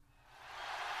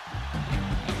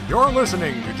You're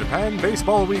listening to Japan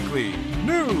Baseball Weekly.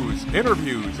 News,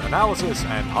 interviews, analysis,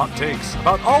 and hot takes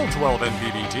about all 12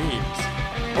 NPB teams.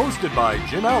 Hosted by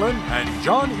Jim Allen and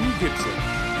John E. Gibson.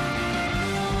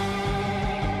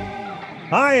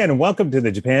 Hi, and welcome to the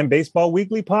Japan Baseball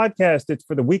Weekly podcast. It's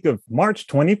for the week of March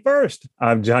 21st.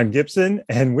 I'm John Gibson,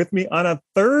 and with me on a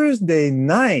Thursday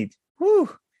night,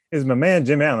 is my man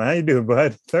Jim Allen. How you doing,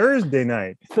 bud? Thursday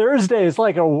night. Thursday is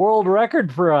like a world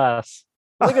record for us.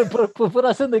 Look at put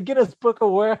us in the Guinness Book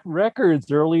of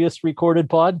Records, earliest recorded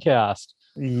podcast.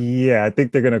 Yeah, I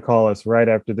think they're going to call us right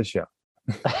after the show.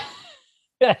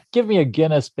 Yeah, give me a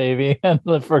Guinness, baby, and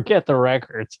forget the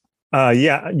records.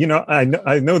 Yeah, you know,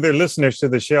 I know they're listeners to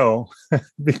the show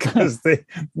because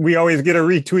we always get a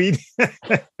retweet.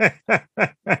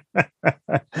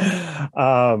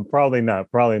 Probably not.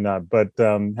 But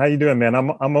how you doing, man?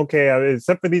 I'm okay.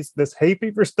 Except for this hay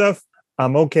fever stuff,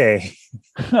 I'm okay.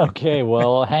 Okay,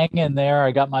 well, hang in there.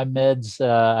 I got my meds.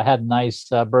 I had a nice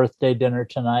birthday dinner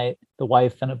tonight. The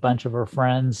wife and a bunch of her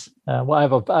friends. Well, I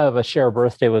have a share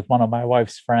birthday with one of my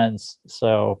wife's friends,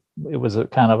 so it was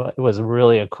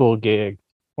really a cool gig.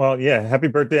 Well, yeah, happy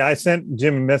birthday. I sent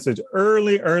Jim a message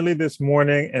early this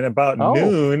morning, and about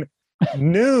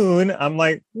noon, I'm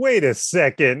like, wait a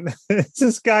second. Is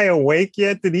this guy awake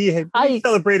yet? Did he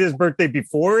celebrate his birthday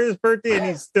before his birthday and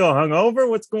he's still hungover?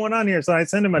 What's going on here? So I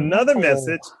sent him another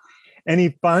message and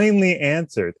he finally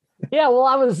answered. Yeah, well,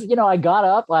 I got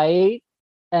up, I ate,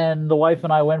 and the wife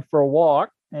and I went for a walk.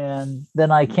 And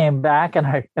then I came back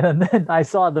and then I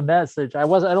saw the message. I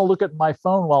don't look at my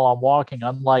phone while I'm walking,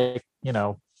 unlike,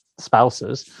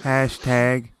 spouses.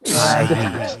 Hashtag.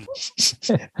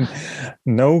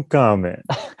 No comment.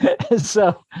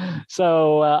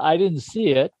 So I didn't see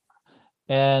it.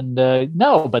 And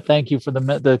no, but thank you for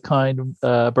the kind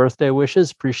birthday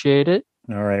wishes. Appreciate it.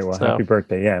 All right. Well, happy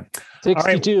birthday. Yeah.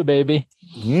 62, right. Baby.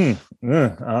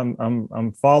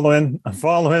 I'm following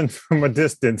from a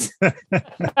distance.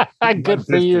 Good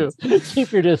for you.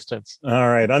 Keep your distance. All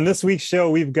right. On this week's show,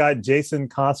 we've got Jason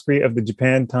Coskrey of the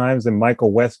Japan Times and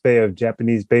Michael Westbay of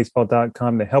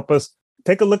JapaneseBaseball.com to help us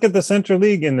take a look at the Central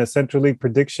League in the Central League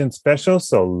prediction special.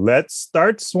 So let's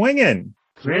start swinging.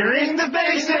 Clearing the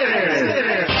bases.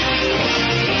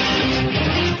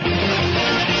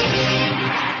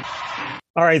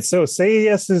 All right, so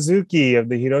Seiya Suzuki of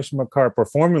the Hiroshima Carp, or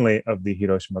formerly of the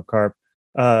Hiroshima Carp,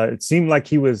 it seemed like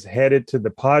he was headed to the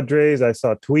Padres. I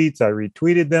saw tweets, I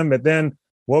retweeted them, but then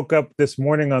woke up this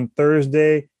morning on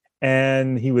Thursday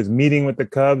and he was meeting with the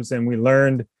Cubs, and we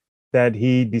learned that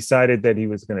he decided that he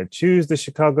was going to choose the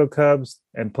Chicago Cubs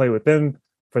and play with them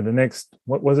for the next,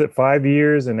 5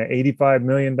 years and an $85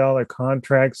 million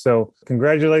contract. So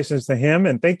congratulations to him.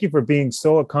 And thank you for being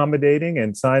so accommodating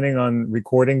and signing on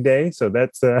recording day. So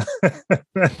that's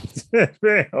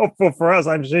very helpful for us.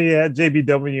 I'm sure you had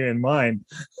JBW in mind.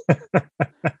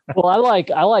 Well, I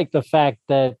like the fact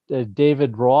that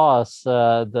David Ross,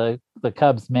 the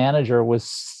Cubs manager,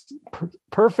 was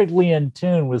perfectly in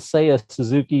tune with Seiya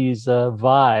Suzuki's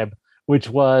vibe, which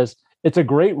was, it's a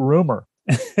great rumor.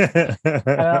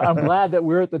 I'm glad that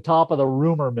we're at the top of the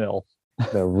rumor mill.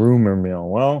 The rumor mill.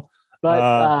 Well,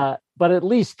 but at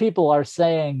least people are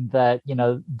saying that,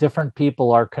 different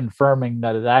people are confirming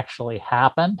that it actually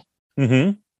happened.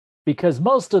 Mm-hmm. Because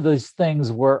most of these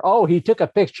things were, he took a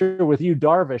picture with Yu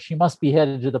Darvish, he must be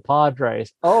headed to the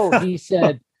Padres. He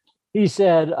said, when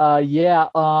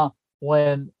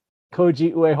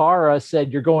Koji Uehara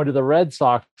said, "You're going to the Red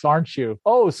Sox, aren't you?"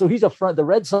 So he's the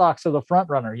Red Sox are the front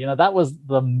runner. That was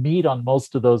the meat on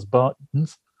most of those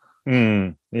buttons.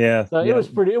 Yeah. So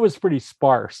it was pretty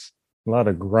sparse. A lot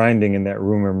of grinding in that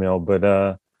rumor mill,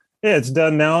 but it's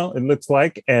done now, it looks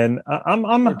like, and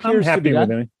I'm happy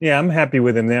with him. Yeah, I'm happy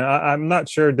with him there. I'm not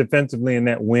sure defensively in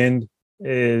that wind,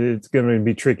 it's going to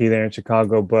be tricky there in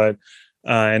Chicago, but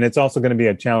and it's also going to be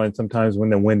a challenge sometimes when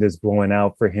the wind is blowing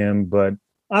out for him, but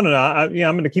I don't know.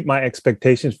 I'm going to keep my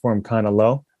expectations for him kind of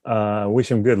low. Wish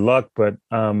him good luck, but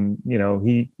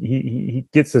he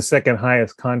gets the second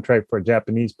highest contract for a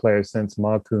Japanese player since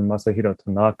Masahiro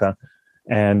Tanaka,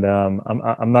 and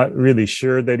I'm not really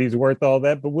sure that he's worth all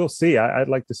that, but we'll see. I'd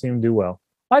like to see him do well.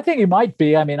 I think he might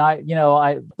be. I mean,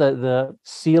 the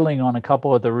ceiling on a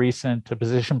couple of the recent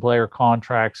position player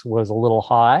contracts was a little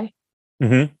high.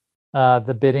 Mm-hmm.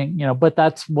 The bidding, but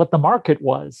that's what the market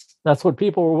was. That's what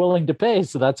people were willing to pay.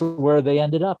 So that's where they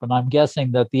ended up. And I'm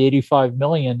guessing that the $85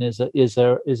 million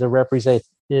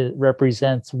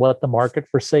represents what the market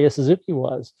for Seiya Suzuki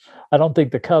was. I don't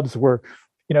think the Cubs were,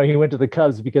 he went to the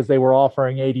Cubs because they were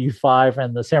offering 85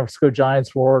 and the San Francisco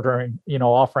Giants were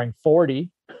offering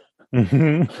 40.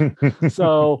 Mm-hmm.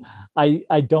 So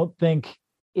I don't think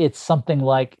it's something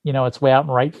like, it's way out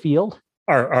in right field.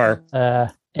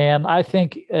 And I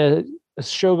think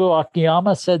Shogo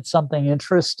Akiyama said something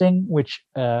interesting, which,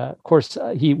 of course,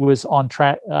 he was on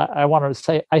track.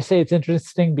 I say it's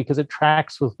interesting because it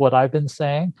tracks with what I've been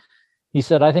saying. He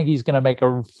said, I think he's going to make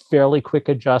a fairly quick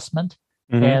adjustment.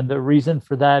 Mm-hmm. And the reason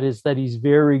for that is that he's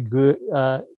very good.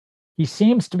 He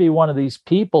seems to be one of these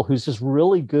people who's just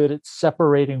really good at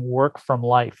separating work from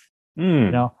life.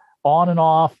 On and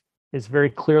off is very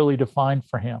clearly defined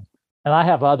for him. And I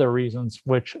have other reasons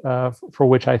for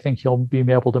which I think he'll be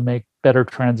able to make better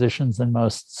transitions than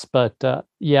most. But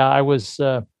I was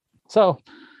Akiyama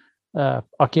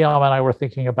and I were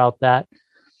thinking about that.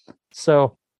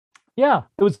 So yeah,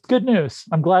 it was good news.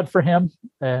 I'm glad for him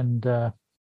and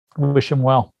wish him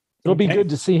well. It'll be good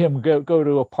to see him go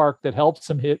to a park that helps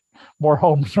him hit more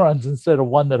home runs instead of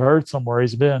one that hurts him where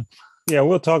he's been. Yeah,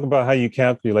 we'll talk about how you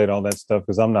calculate all that stuff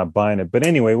because I'm not buying it. But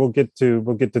anyway, we'll get to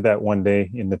that one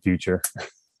day in the future.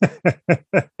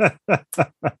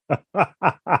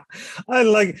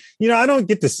 I don't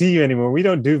get to see you anymore. We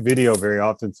don't do video very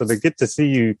often, so to get to see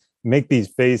you make these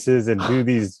faces and do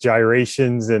these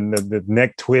gyrations and the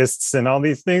neck twists and all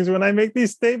these things when I make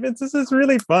these statements, this is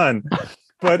really fun.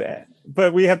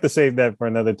 But we have to save that for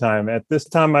another time. At this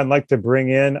time, I'd like to bring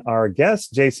in our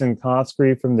guest, Jason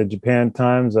Coskrey from the Japan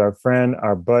Times, our friend,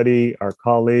 our buddy, our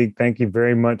colleague. Thank you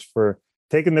very much for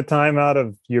taking the time out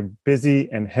of your busy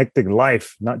and hectic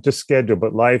life, not just schedule,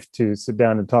 but life, to sit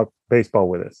down and talk baseball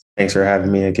with us. Thanks for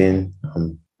having me again.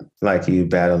 Like you,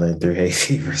 battling through hay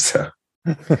fever, so.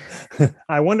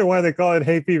 I wonder why they call it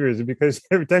hay fever. Is it because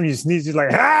every time you sneeze, you're like,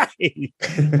 "Hey,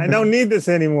 I don't need this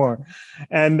anymore."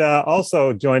 And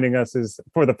also joining us is,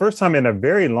 for the first time in a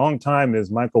very long time,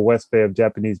 is Michael Westbay of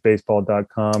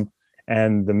JapaneseBaseball.com,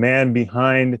 and the man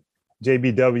behind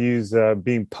JBWs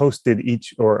being posted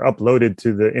or uploaded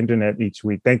to the internet each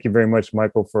week. Thank you very much,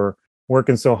 Michael, for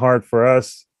working so hard for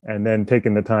us and then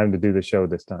taking the time to do the show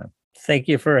this time. Thank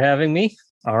you for having me.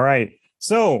 All right.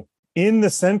 So, in the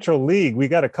Central League, we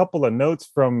got a couple of notes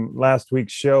from last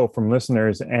week's show from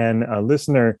listeners, and a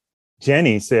listener,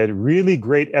 Jenny, said, really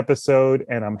great episode,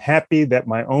 and I'm happy that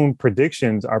my own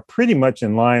predictions are pretty much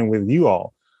in line with you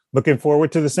all. Looking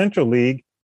forward to the Central League,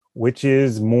 which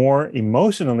is more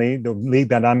emotionally the league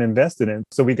that I'm invested in.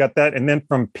 So we got that. And then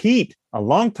from Pete, a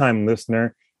longtime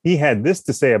listener, he had this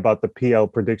to say about the PL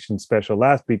prediction special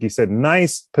last week. He said,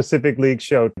 nice Pacific League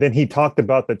show. Then he talked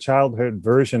about the childhood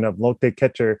version of Lotte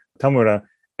catcher Tamura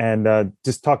and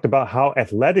just talked about how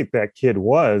athletic that kid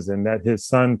was and that his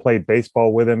son played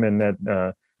baseball with him and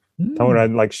that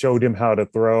Tamura showed him how to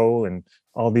throw and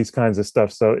all these kinds of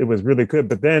stuff. So it was really good.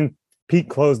 But then Pete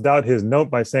closed out his note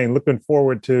by saying, looking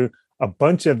forward to a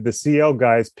bunch of the CL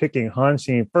guys picking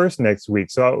Hanshin first next week.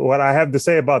 So what I have to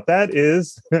say about that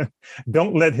is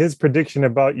don't let his prediction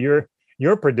about your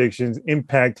predictions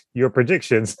impact your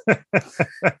predictions.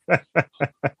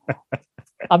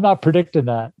 I'm not predicting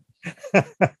that.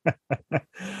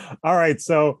 All right.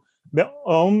 So the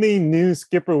only new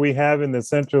skipper we have in the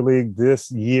Central League this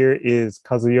year is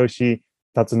Kazuyoshi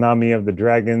Tatsunami of the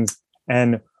Dragons.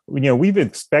 And we've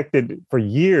expected for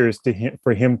years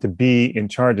for him to be in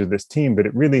charge of this team, but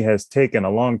it really has taken a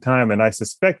long time. And I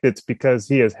suspect it's because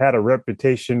he has had a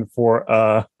reputation for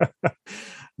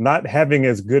not having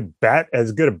as good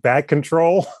a bat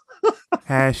control.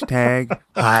 Hashtag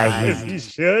as he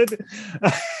should.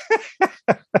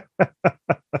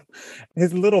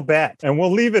 His little bat. And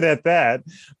we'll leave it at that.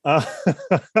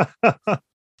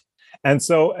 And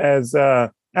so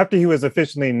after he was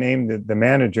officially named the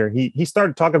manager, he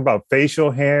started talking about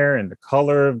facial hair and the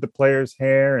color of the player's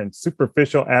hair and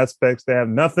superficial aspects that have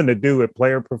nothing to do with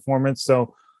player performance.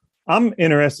 So I'm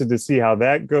interested to see how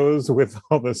that goes with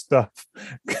all the stuff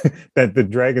that the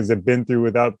Dragons have been through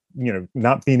without,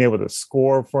 not being able to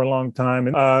score for a long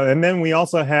time. And then we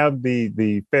also have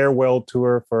the farewell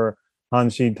tour for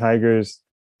Hanshin Tigers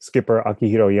skipper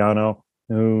Akihiro Yano,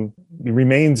 who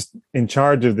remains in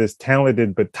charge of this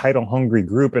talented but title-hungry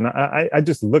group. And I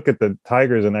just look at the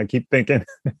Tigers and I keep thinking,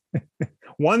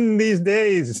 one of these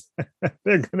days,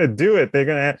 they're going to do it. They're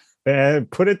going to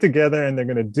put it together and they're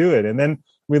going to do it. And then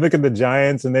we look at the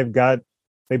Giants and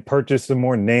they purchased some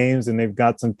more names and they've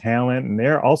got some talent. And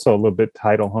they're also a little bit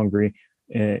title-hungry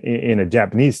in a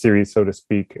Japanese series, so to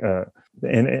speak,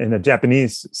 in a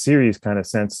Japanese series kind of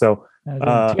sense. So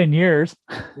 10 years.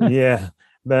 Yeah.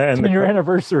 And 10-year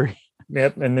anniversary.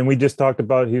 Yep. And then we just talked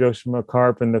about Hiroshima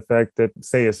Carp and the fact that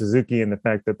Seiya Suzuki and the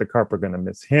fact that the Carp are going to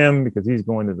miss him because he's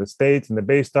going to the States and the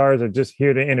Bay Stars are just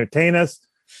here to entertain us.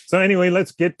 So anyway,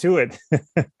 let's get to it.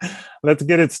 Let's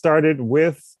get it started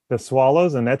with the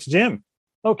Swallows, and that's Jim.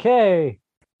 Okay.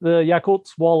 The Yakult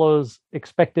Swallows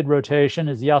expected rotation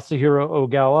is Yasuhiro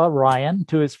Ogawa, Ryan,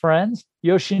 to his friends.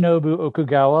 Yoshinobu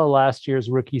Okugawa, last year's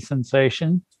rookie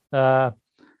sensation.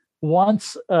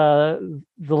 Once the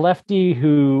lefty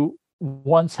who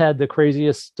once had the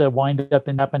craziest windup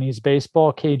in Japanese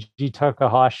baseball, Keiji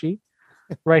Takahashi.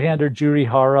 Right-hander Juri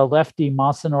Hara, lefty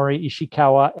Masanori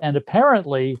Ishikawa, and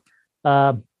apparently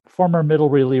former middle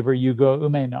reliever Yugo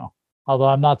Umeno, although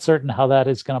I'm not certain how that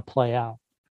is going to play out.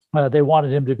 They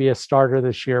wanted him to be a starter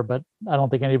this year, but I don't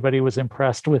think anybody was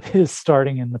impressed with his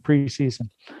starting in the preseason.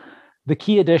 The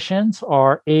key additions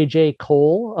are A.J.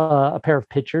 Cole, a pair of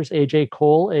pitchers. A.J.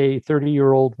 Cole, a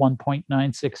 30-year-old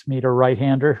 1.96 meter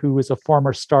right-hander who was a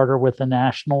former starter with the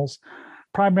Nationals,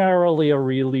 primarily a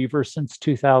reliever since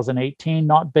 2018,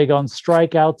 not big on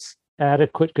strikeouts,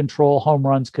 adequate control, home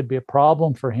runs could be a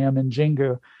problem for him and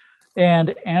Jingu.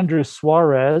 And Andrew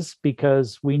Suarez,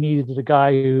 because we needed a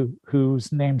guy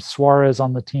who's named Suarez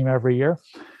on the team every year.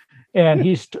 And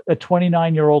he's a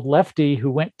 29-year-old lefty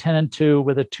who went 10-2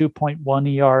 with a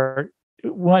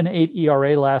 2.18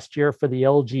 ERA last year for the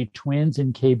LG Twins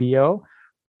in KBO,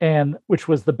 and which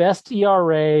was the best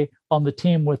ERA on the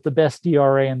team with the best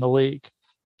ERA in the league.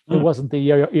 It wasn't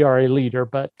the ERA leader,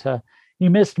 but he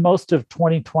missed most of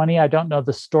 2020. I don't know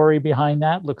the story behind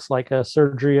that. Looks like a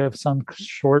surgery of some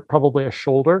sort, probably a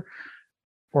shoulder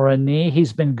or a knee.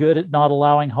 He's been good at not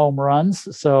allowing home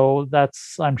runs. So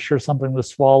that's, I'm sure, something the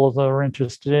Swallows are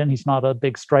interested in. He's not a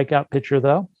big strikeout pitcher,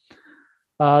 though.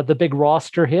 The big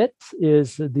roster hit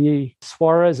is the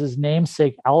Suarez's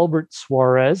namesake, Albert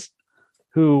Suarez,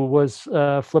 who was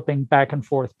flipping back and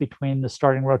forth between the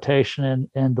starting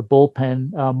rotation and the bullpen,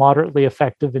 moderately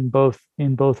effective in both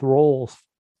roles.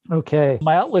 Okay,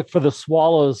 my outlook for the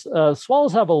Swallows.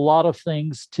 Swallows have a lot of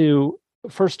things to.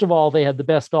 First of all, they had the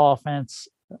best offense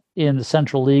in the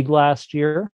Central League last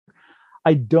year.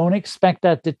 I don't expect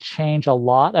that to change a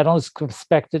lot. I don't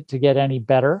expect it to get any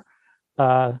better,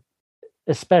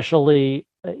 especially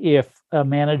if a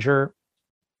manager,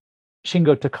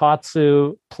 Shingo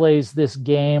Takatsu, plays this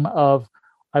game of,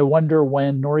 I wonder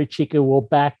when Norichika will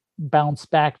bounce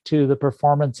back to the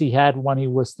performance he had when he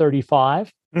was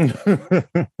 35.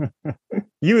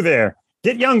 You there,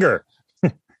 get younger.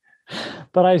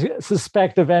 But I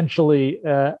suspect eventually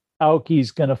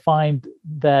Aoki's going to find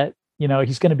that,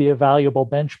 he's going to be a valuable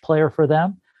bench player for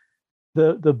them.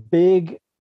 The big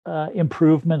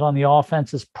improvement on the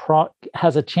offense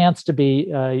has a chance to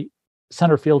be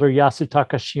center fielder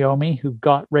Yasutaka Shiomi, who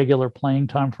got regular playing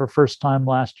time for first time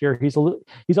last year. He's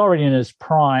already in his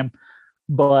prime,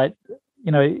 but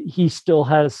he still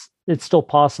has. It's still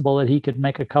possible that he could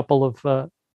make a couple of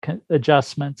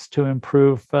adjustments to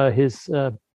improve his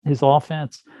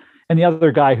offense. And the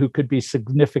other guy who could be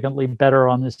significantly better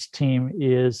on this team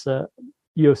is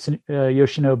Yoshinobu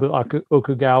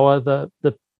Okugawa,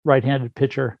 the right-handed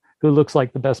pitcher who looks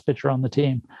like the best pitcher on the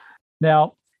team.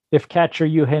 Now, if catcher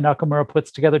Yuhei Nakamura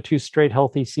puts together 2 straight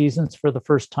healthy seasons for the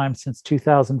first time since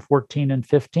 2014 and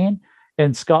 15,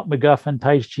 and Scott McGuff and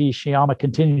Taichi Shiyama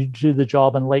continue to do the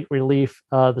job in late relief,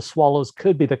 the Swallows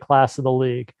could be the class of the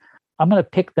league. I'm going to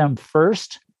pick them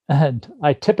first, and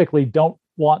I typically don't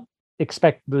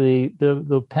expect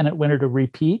the pennant winner to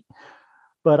repeat,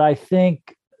 but I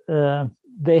think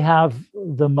they have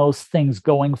the most things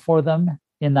going for them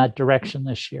in that direction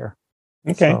this year.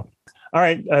 Okay. So. All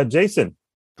right, Jason.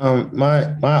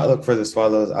 My outlook for the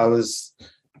Swallows,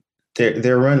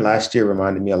 their run last year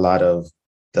reminded me a lot of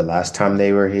the last time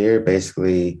they were here,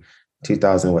 basically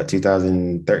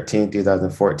 2013,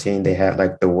 2014, they had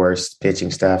like the worst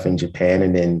pitching staff in Japan.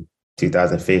 And then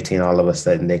 2015, all of a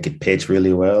sudden they could pitch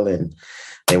really well and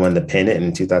they won the pennant.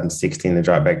 In 2016, they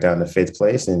dropped back down to 5th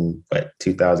place.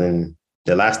 The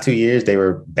last 2 years, they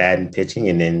were bad in pitching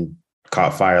and then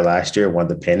caught fire last year, won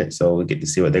the pennant. So we get to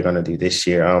see what they're going to do this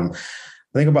year.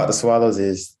 The thing about the Swallows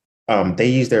is they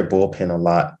use their bullpen a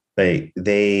lot. They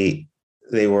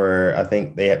were, I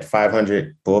think they had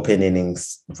 500 bullpen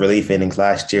innings, relief innings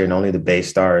last year, and only the Bay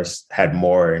Stars had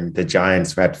more, and the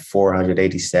Giants had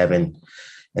 487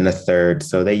 in a third.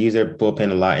 So they use their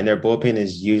bullpen a lot, and their bullpen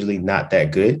is usually not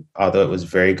that good, although it was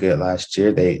very good last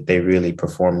year. They really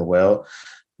performed well,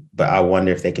 but I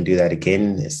wonder if they can do that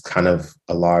again. It's kind of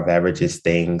a law of averages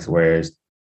things, whereas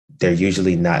they're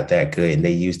usually not that good, and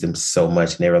they use them so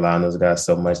much, and they rely on those guys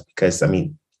so much because,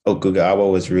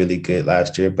 Okugawa was really good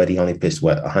last year, but he only pitched,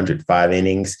 105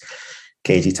 innings.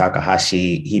 Keiji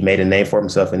Takahashi, he made a name for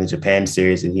himself in the Japan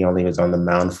series, and he only was on the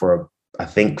mound for, I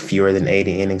think, fewer than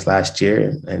 80 innings last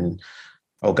year. And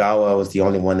Ogawa was the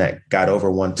only one that got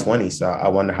over 120. So I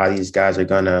wonder how these guys are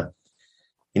going to,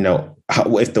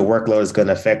 if the workload is going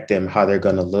to affect them, how they're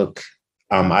going to look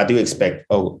I do expect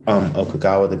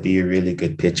Okugawa to be a really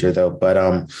good pitcher, though. But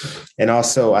and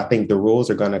also I think the rules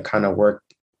are going to kind of work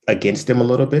against them a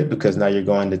little bit because now you're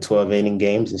going to 12 inning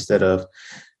games instead of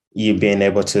you being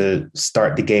able to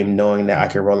start the game knowing that I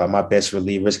can roll out my best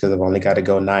relievers because I've only got to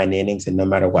go 9 innings. And no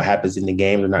matter what happens in the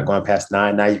game, they're not going past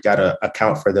 9. Now you've got to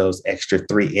account for those extra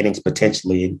 3 innings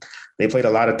potentially. And they played a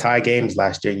lot of tie games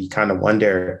last year. You kind of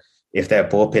wonder if that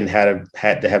bullpen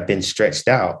had to have been stretched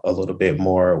out a little bit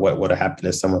more, what would have happened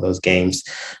to some of those games.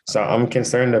 So I'm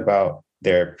concerned about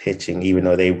their pitching, even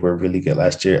though they were really good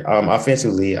last year.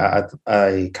 Offensively, I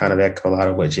kind of echo a lot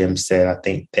of what Jim said. I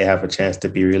think they have a chance to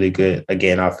be really good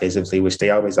again offensively, which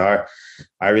they always are.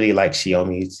 I really like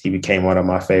Shiomi. He became one of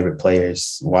my favorite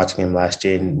players watching him last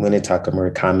year. And Munetaka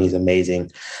Murakami is amazing.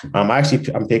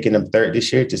 I'm picking them third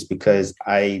this year just because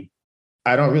I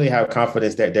don't really have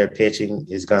confidence that their pitching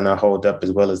is going to hold up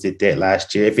as well as it did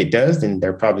last year. If it does, then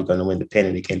they're probably going to win the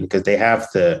pennant again because they have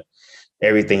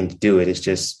everything to do it. It's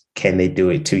just, can they do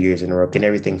it 2 years in a row? Can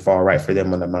everything fall right for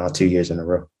them on the mound 2 years in a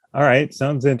row? All right.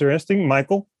 Sounds interesting.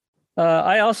 Michael?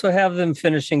 I also have them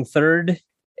finishing third.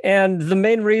 And the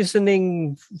main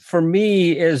reasoning for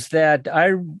me is that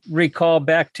I recall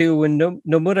back to when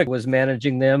Nomura was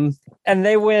managing them, and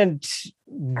they went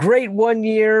great one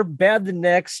year, bad the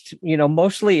next,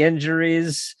 mostly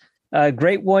injuries,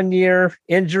 great one year,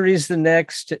 injuries the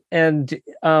next. And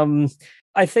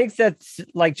I think that,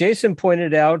 like Jason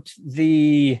pointed out,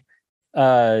 the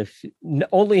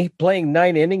only playing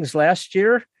 9 innings last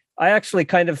year, I actually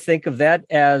kind of think of that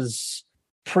as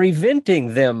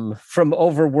preventing them from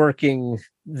overworking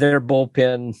their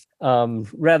bullpen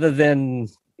rather than,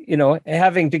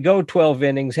 having to go 12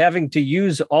 innings, having to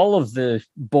use all of the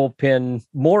bullpen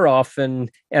more often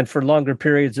and for longer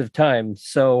periods of time.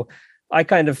 So I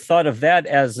kind of thought of that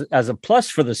as a plus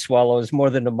for the Swallows more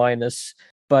than a minus.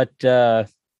 But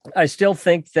I still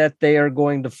think that they are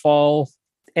going to fall,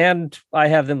 and I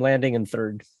have them landing in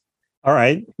third. All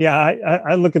right. Yeah,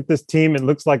 I look at this team. It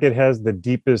looks like it has the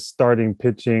deepest starting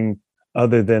pitching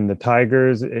other than the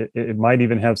Tigers. It might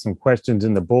even have some questions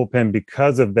in the bullpen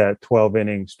because of that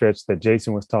 12-inning stretch that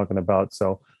Jason was talking about.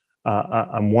 So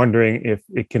I'm wondering if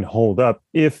it can hold up.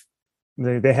 If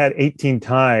they had 18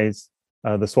 ties,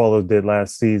 the Swallows did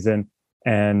last season,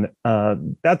 and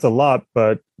that's a lot,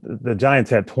 but the Giants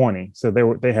had 20, so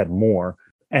they had more.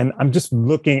 And I'm just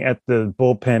looking at the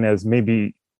bullpen as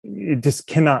maybe it just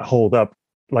cannot hold up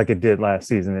like it did last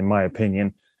season, in my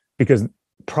opinion, because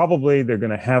probably they're going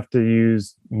to have to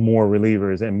use more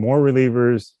relievers, and more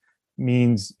relievers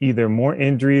means either more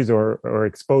injuries or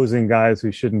exposing guys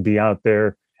who shouldn't be out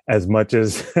there as much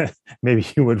as maybe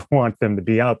you would want them to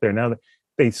be out there. Now,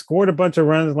 they scored a bunch of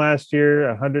runs last year,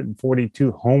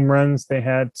 142 home runs they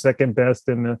had, second best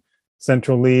in the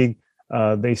Central League.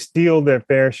 They steal their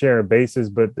fair share of bases,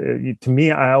 but to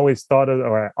me, I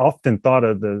often thought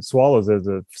of the Swallows as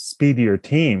a speedier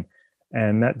team,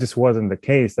 and that just wasn't the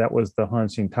case. That was the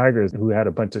Hanshin Tigers who had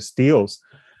a bunch of steals.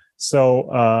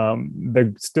 So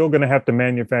they're still going to have to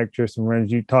manufacture some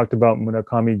runs. You talked about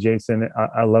Murakami, Jason.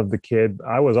 I love the kid.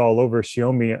 I was all over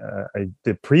Shiomi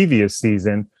the previous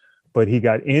season, but he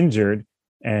got injured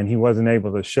and he wasn't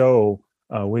able to show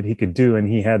what he could do. And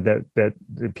he had that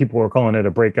people were calling it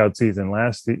a breakout season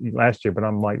last year, but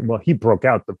I'm like, well, he broke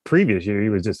out the previous year. He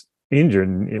was just injured,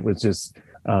 and it was just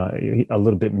a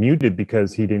little bit muted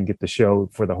because he didn't get the show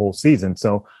for the whole season.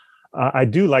 So I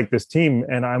do like this team,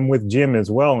 and I'm with Jim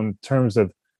as well in terms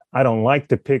of I don't like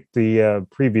to pick the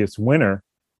previous winner,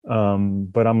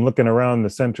 but I'm looking around the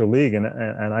Central League, and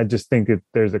I just think that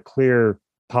there's a clear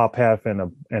top half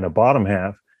and a bottom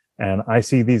half. And I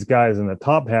see these guys in the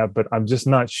top half, but I'm just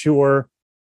not sure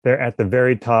they're at the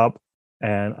very top.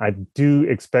 And I do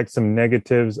expect some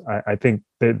negatives. I think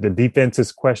the defense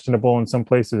is questionable in some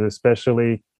places,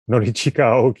 especially Norichika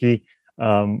Aoki.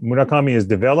 Murakami is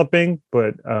developing,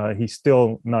 but he's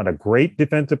still not a great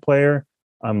defensive player.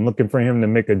 I'm looking for him to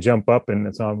make a jump up,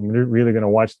 and so I'm really going to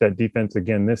watch that defense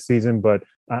again this season. But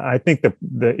I think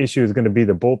the issue is going to be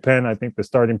the bullpen. I think the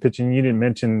starting pitching, you didn't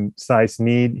mention Sai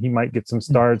Snead. He might get some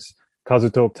starts.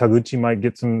 Kazuto Taguchi might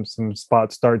get some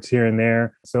spot starts here and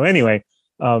there. So anyway,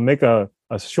 make a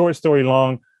short story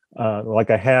long. Like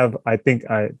I think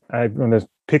I'm going to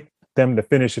pick them to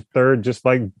finish at third, just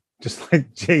like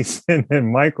Jason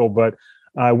and Michael. But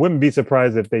I wouldn't be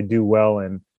surprised if they do well,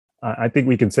 and I think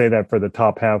we can say that for the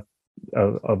top half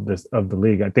of the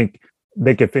league. I think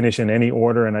they could finish in any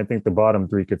order, and I think the bottom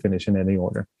three could finish in any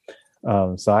order.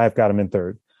 So I've got them in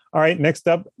third. All right, next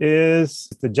up is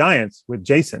the Giants with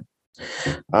Jason.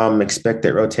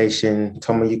 Expected rotation: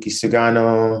 Tomoyuki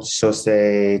Sugano,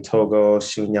 Shosei Togo,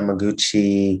 Shun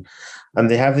Yamaguchi.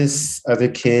 They have this other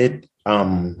kid,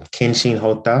 Kenshin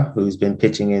Hota, who's been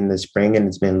pitching in the spring and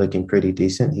it's been looking pretty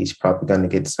decent. He's probably going to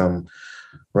get some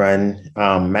run.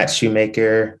 Matt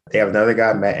Shoemaker. They have another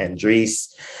guy, Matt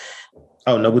Andres.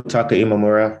 Nobutaka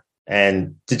Imamura.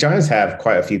 And the Giants have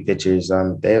quite a few pitchers.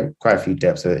 They have quite a few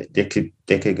depths. So they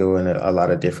could go in a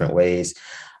lot of different ways.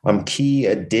 Key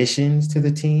additions to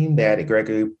the team: they added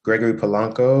Gregory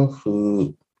Polanco,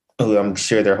 who I'm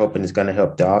sure they're hoping is going to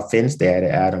help the offense. They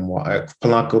added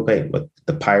Polanco played with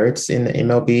the Pirates in the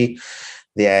MLB.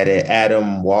 They added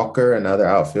Adam Walker, another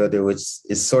outfielder, which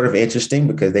is sort of interesting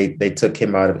because they took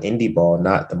him out of indie ball,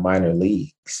 not the minor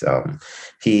leagues.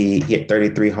 He hit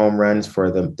 33 home runs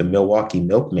for the Milwaukee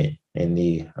Milkmen in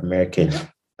the American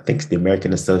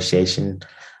Association,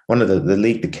 one of the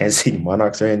league the Kansas City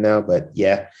Monarchs are in now. But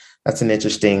yeah, that's an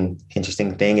interesting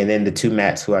thing. And then the two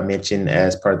Matts who I mentioned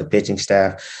as part of the pitching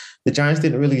staff, the Giants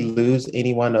didn't really lose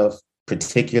anyone of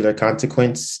particular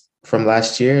consequence from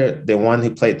last year. The one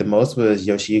who played the most was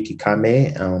Yoshiyuki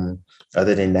Kame.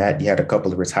 Other than that, you had a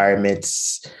couple of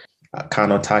retirements.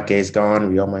 Kano Take is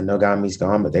gone, Ryoma Nogami's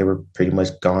gone, but they were pretty much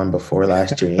gone before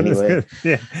last year anyway.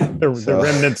 Yeah,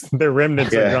 the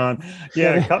remnants are gone.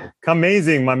 Yeah,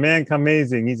 Kamazing, my man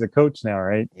Kamazing. He's a coach now,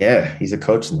 right? Yeah, he's a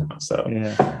coach now. So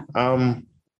yeah.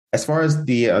 As far as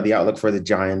the outlook for the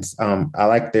Giants, I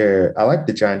like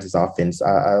the Giants' offense.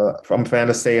 I'm a fan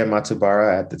of Seiya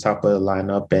Matsubara at the top of the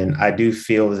lineup, and I do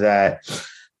feel that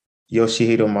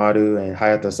Yoshihiro Maru and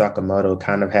Hayato Sakamoto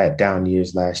kind of had down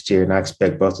years last year, and I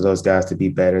expect both of those guys to be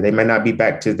better. They may not be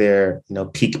back to their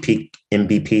peak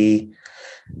MVP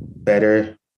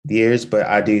better years, but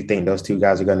I do think those two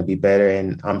guys are going to be better.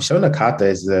 And Sho Nakata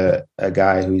is a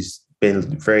guy who's been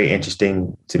very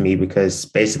interesting to me because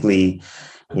basically,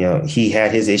 he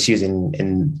had his issues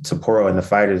in Sapporo, and the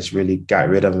fighters really got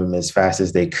rid of him as fast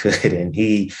as they could. And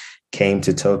he came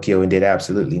to Tokyo and did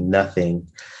absolutely nothing.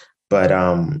 But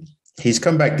he's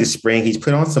come back this spring. He's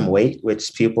put on some weight,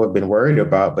 which people have been worried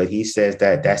about, but he says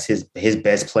that that's his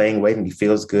best playing weight and he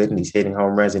feels good and he's hitting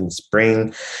home runs in the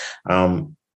spring.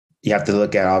 You have to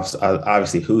look at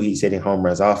obviously who he's hitting home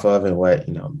runs off of and what,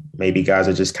 maybe guys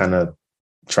are just kind of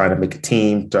trying to make a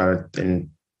team, and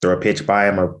throw a pitch by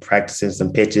him or practicing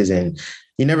some pitches. And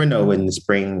you never know in the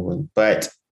spring, but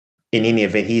in any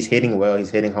event, he's hitting well.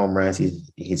 He's hitting home runs.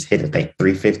 He's hitting like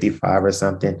 355 or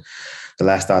something the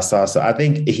last I saw. So I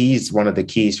think he's one of the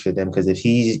keys for them, because if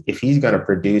he's going to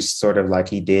produce sort of like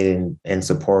he did in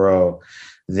Sapporo,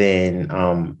 then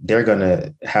they're going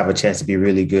to have a chance to be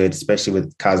really good, especially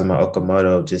with Kazuma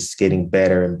Okamoto just getting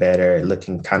better and better,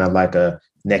 looking kind of like a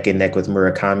neck and neck with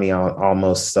Murakami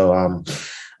almost. So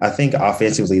I think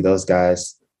offensively, those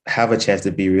guys have a chance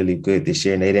to be really good this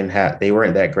year, and they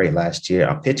weren't that great last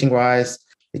year. Pitching wise,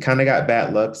 they kind of got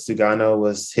bad luck.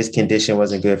 Sugano his condition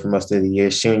wasn't good for most of the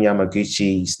year. Shun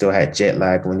Yamaguchi still had jet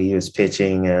lag when he was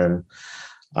pitching, and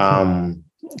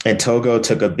Togo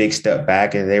took a big step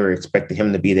back, and they were expecting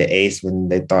him to be the ace when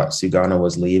they thought Sugano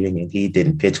was leaving, and he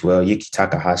didn't pitch well. Yuki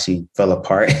Takahashi fell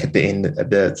apart at the end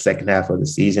of the second half of the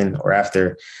season, or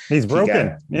after he's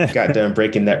broken. Got done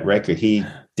breaking that record.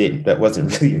 That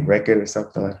wasn't really a record or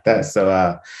something like that. So,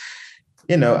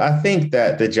 I think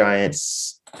that the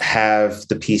Giants have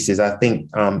the pieces. I think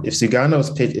if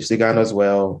Sugano's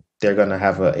well, they're going to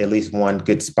have at least one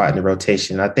good spot in the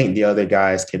rotation. I think the other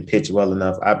guys can pitch well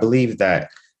enough. I believe that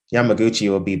Yamaguchi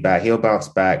will be back. He'll bounce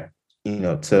back,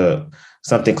 to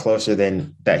something closer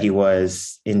than that he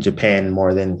was in Japan,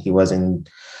 more than he was in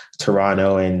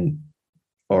Toronto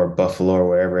or Buffalo or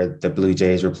wherever the Blue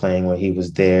Jays were playing when he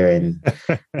was there, and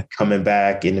coming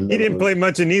back in the middle. He didn't play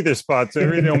much in either spot, so it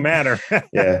really don't matter.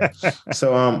 Yeah.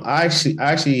 So I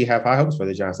actually have high hopes for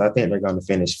the Giants. I think they're going to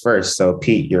finish first. So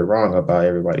Pete, you're wrong about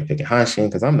everybody picking Hanshin,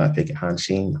 because I'm not picking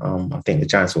Hanshin. I think the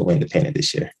Giants will win the pennant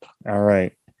this year. All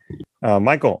right.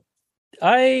 Michael.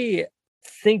 I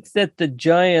think that the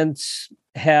Giants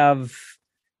have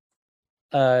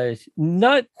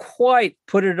not quite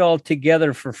put it all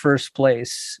together for first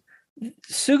place.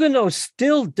 Sugano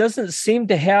still doesn't seem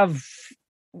to have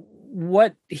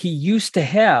what he used to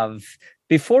have.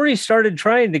 Before he started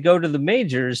trying to go to the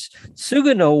majors,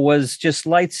 Sugano was just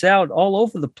lights out all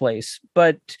over the place.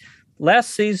 But last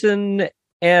season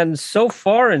and so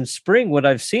far in spring, what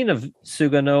I've seen of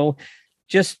Sugano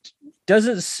just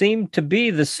doesn't seem to be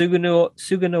the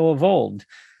Sugano of old.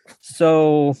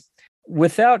 So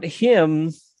without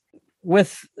him,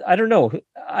 I don't know,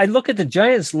 I look at the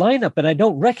Giants lineup and I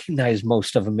don't recognize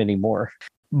most of them anymore.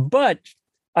 But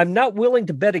I'm not willing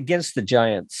to bet against the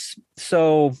Giants.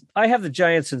 So I have the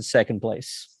Giants in second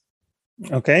place.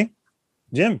 Okay.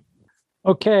 Jim.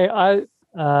 Okay, I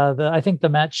think the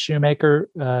Matt Shoemaker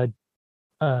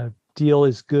deal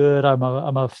is good.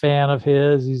 I'm a fan of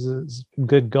his. He's a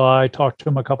good guy. I talked to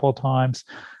him a couple of times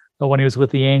when he was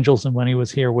with the Angels and when he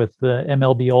was here with the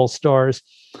MLB All Stars.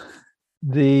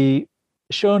 The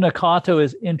Sho Nakato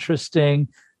is interesting.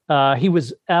 He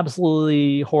was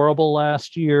absolutely horrible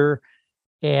last year,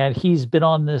 and he's been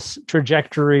on this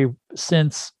trajectory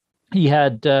since he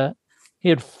had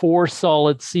 4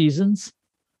 solid seasons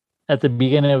at the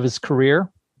beginning of his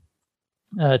career,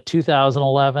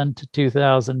 2011 to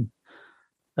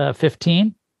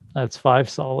 2015. That's 5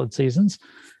 solid seasons,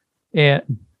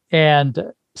 and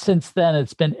since then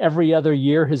it's been every other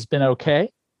year has been okay,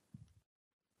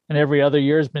 and every other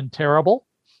year has been terrible.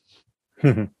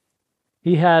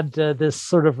 He had this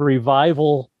sort of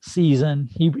revival season.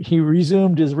 He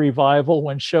resumed his revival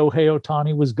when Shohei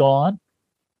Ohtani was gone.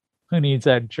 Who needs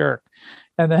that jerk?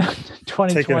 And then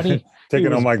 2020,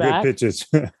 taking all my back. good pitches.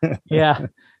 Yeah,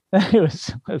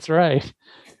 that's right,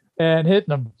 and hitting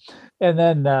them. And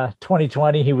then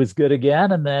 2020, he was good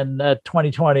again. And then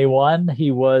 2021,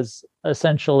 he was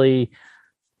essentially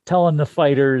telling the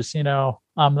fighters,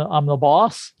 I'm the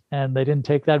boss, and they didn't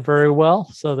take that very well,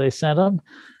 so they sent him.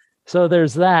 So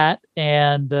there's that,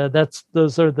 and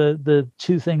those are the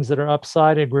 2 things that are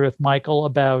upside. I agree with Michael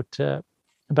about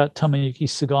Tomoyuki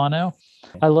Sugano.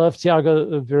 I love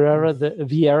Thiago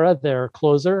Vieira, their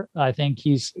closer. I think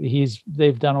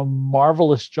they've done a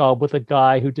marvelous job with a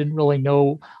guy who didn't really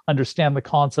understand the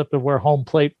concept of where home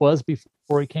plate was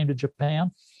before he came to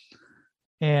Japan.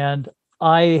 And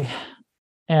I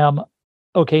am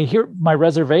okay. Here, my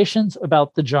reservations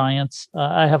about the Giants.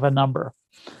 I have a number,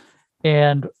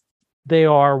 and they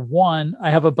are: 1,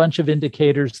 I have a bunch of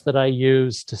indicators that I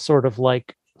use to sort of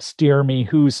like steer me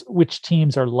which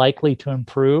teams are likely to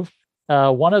improve.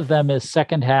 One of them is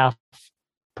second half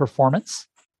performance.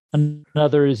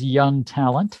 Another is young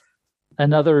talent.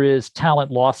 Another is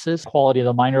talent losses, quality of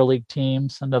the minor league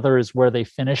teams. Another is where they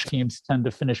finish. Teams tend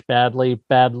to finish badly.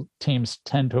 Bad teams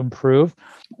tend to improve,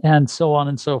 and so on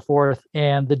and so forth.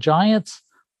 And the Giants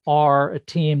are a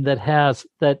team that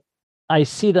I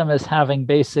see them as having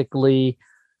basically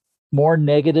more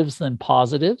negatives than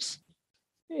positives.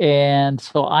 And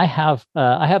so I have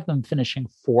them finishing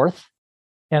 4th.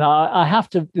 And I have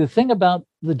to. The thing about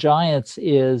the Giants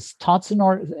is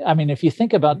Tatsunori. I mean, if you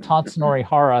think about Tatsunori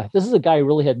Hara, this is a guy who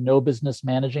really had no business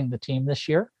managing the team this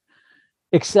year,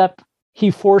 except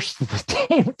he forced the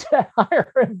team to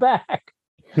hire him back.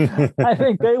 I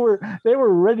think they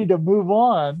were ready to move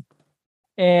on,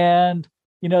 and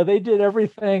they did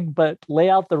everything but lay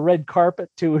out the red carpet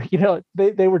to.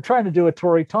 They were trying to do a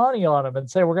Toritani on him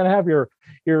and say, "We're going to have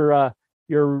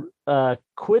your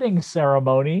quitting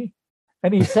ceremony."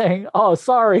 And he's saying, "Oh,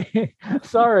 sorry.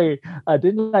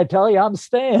 Didn't I tell you I'm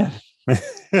staying?"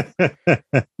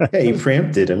 Hey, you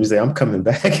preempted him. He's like, "I'm coming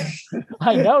back."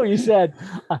 I know. He said,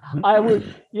 "I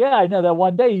would." Yeah, I know that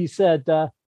one day he said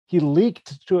he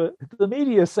leaked to the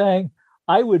media saying,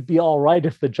 "I would be all right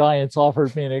if the Giants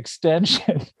offered me an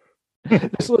extension."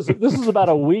 This was about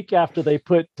a week after they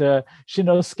put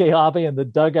Shinosuke Abe in the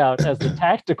dugout as the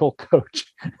tactical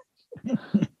coach.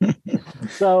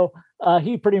 So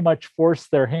he pretty much forced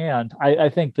their hand. I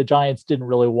think the Giants didn't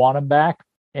really want him back,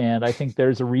 and I think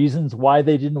there's reasons why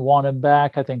they didn't want him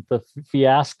back. I think the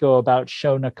fiasco about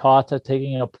Sho Nakata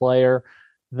taking a player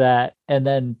and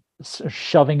then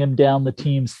shoving him down the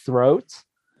team's throats,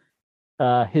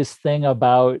 his thing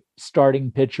about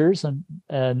starting pitchers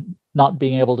and not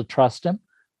being able to trust him.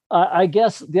 I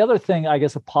guess the other thing, a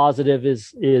positive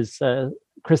is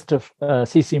Christoph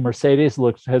CC Mercedes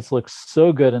has looked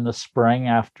so good in the spring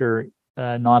after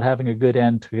not having a good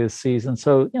end to his season.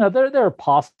 So, they're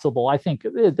possible. I think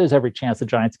there's every chance the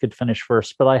Giants could finish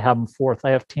first, but I have them 4th.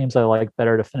 I have teams I like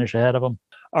better to finish ahead of them.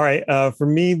 All right. For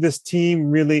me, this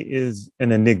team really is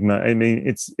an enigma. I mean,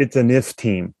 it's an if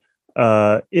team.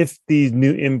 If these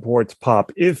new imports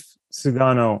pop, if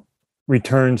Sugano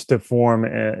returns to form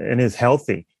and is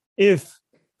healthy, if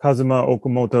Kazuma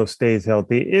Okamoto stays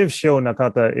healthy, if Sho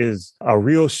Nakata is a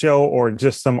real show or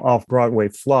just some off-Broadway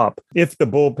flop, if the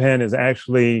bullpen is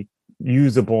actually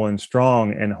usable and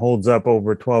strong and holds up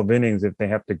over 12 innings if they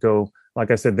have to go.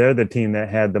 Like I said, they're the team that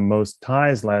had the most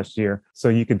ties last year. So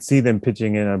you could see them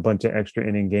pitching in a bunch of extra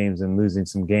inning games and losing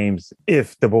some games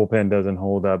if the bullpen doesn't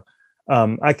hold up.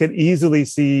 I could easily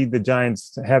see the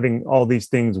Giants having all these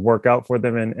things work out for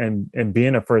them and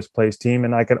being a first place team.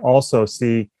 And I could also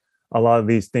see a lot of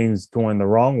these things going the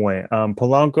wrong way.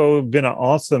 Polanco been an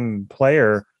awesome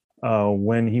player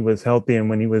when he was healthy and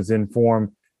when he was in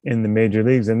form in the major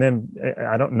leagues. And then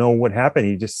I don't know what happened.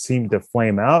 He just seemed to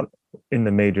flame out in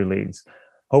the major leagues.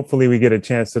 Hopefully we get a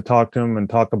chance to talk to him and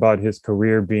talk about his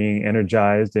career being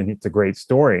energized, and it's a great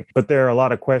story. But there are a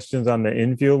lot of questions on the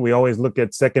infield. We always look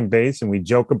at second base and we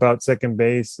joke about second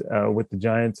base with the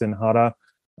Giants and Hara,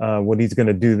 what he's going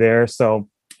to do there. So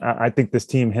I think this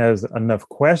team has enough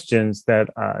questions that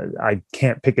I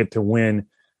can't pick it to win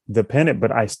the pennant,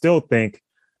 but I still think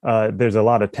there's a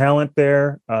lot of talent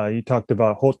there. You talked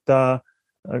about Hota,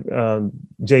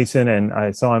 Jason, and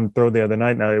I saw him throw the other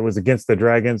night. Now it was against the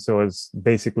Dragons, so it's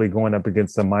basically going up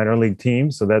against a minor league team.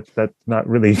 So that's not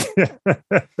really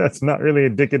that's not really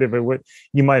indicative of what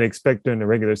you might expect during the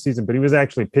regular season. But he was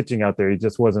actually pitching out there. He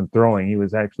just wasn't throwing. He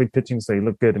was actually pitching, so he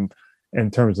looked good in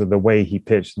terms of the way he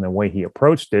pitched and the way he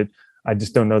approached it. I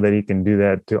just don't know that he can do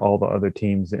that to all the other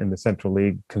teams in the Central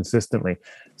League consistently.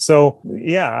 So,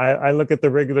 yeah, I look at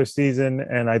the regular season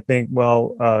and I think,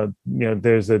 well,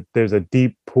 there's a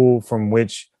deep pool from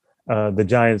which the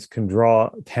Giants can draw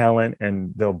talent,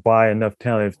 and they'll buy enough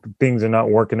talent. If things are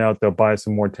not working out, they'll buy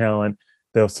some more talent.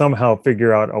 They'll somehow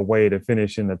figure out a way to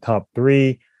finish in the top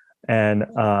three. And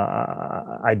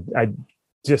I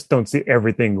just don't see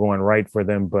everything going right for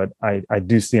them, but I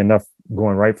do see enough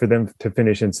going right for them to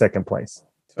finish in second place.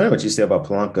 It's funny what you said about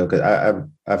Polanco, because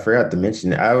I forgot to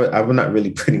mention, I'm not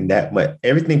really putting that much.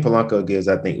 Everything Polanco gives,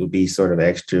 I think, would be sort of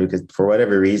extra, because for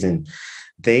whatever reason,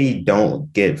 they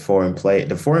don't get foreign play.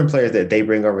 The foreign players that they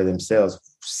bring over themselves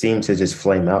seem to just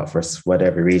flame out for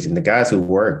whatever reason. The guys who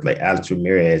work, like Alex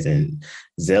Ramirez and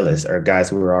Zealous, are guys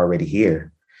who are already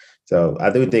here. So I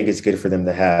do think it's good for them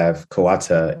to have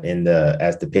Kawata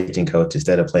as the pitching coach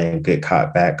instead of playing good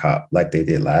cop, bad cop like they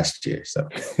did last year. So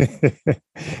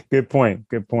Good point.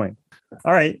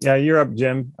 All right. Yeah, you're up,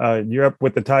 Jim. You're up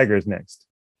with the Tigers next.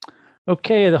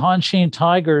 Okay, the Hanshin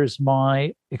Tigers,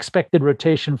 my expected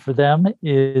rotation for them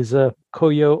is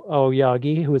Koyo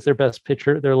Aoyagi, who was their best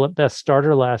pitcher, their best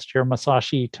starter last year,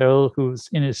 Masashi Ito, who's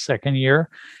in his second year,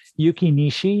 Yuki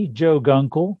Nishi, Joe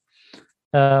Gunkel.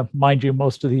 Mind you,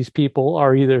 most of these people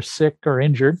are either sick or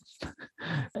injured.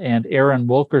 And Aaron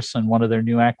Wilkerson, one of their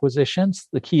new acquisitions.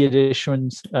 The key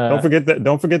additions. Don't forget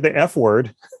the F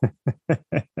word.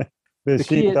 the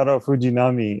Shintaro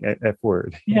Fujinami F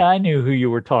word. Yeah, I knew who you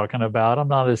were talking about. I'm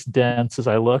not as dense as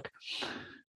I look.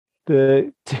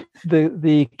 The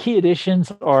key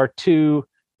additions are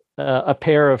a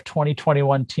pair of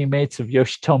 2021 teammates of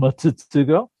Yoshitomo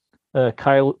Tsutsugo.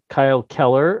 Kyle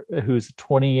Keller, who's a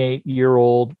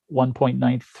 28-year-old,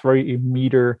 1.93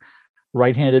 meter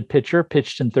right-handed pitcher,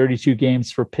 pitched in 32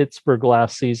 games for Pittsburgh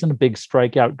last season. A big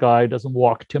strikeout guy, doesn't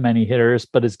walk too many hitters,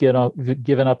 but has given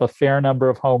up a fair number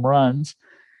of home runs.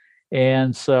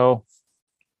 And so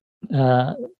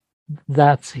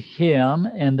that's him.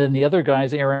 And then the other guy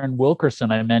is Aaron Wilkerson,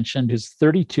 I mentioned, who's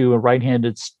 32, a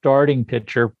right-handed starting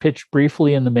pitcher, pitched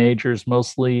briefly in the majors,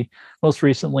 most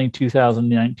recently in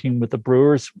 2019 with the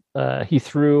Brewers. He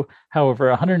threw, however,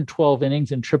 112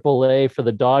 innings in AAA for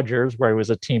the Dodgers, where he was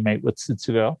a teammate with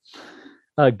Tsutsugo.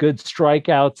 Good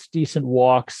strikeouts, decent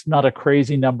walks, not a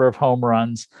crazy number of home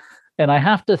runs. And I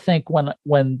have to think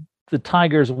when the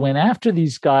Tigers went after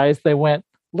these guys, they went,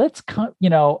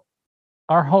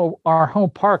 our home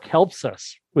park helps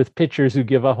us with pitchers who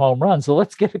give up home runs. So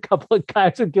let's get a couple of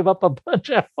guys who give up a bunch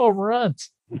of home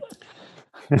runs.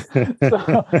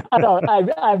 So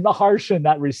I'm harsh in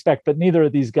that respect, but neither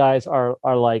of these guys are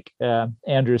like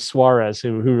Andrew Suarez,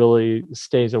 who really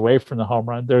stays away from the home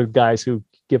run. They're guys who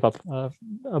give up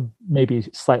maybe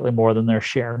slightly more than their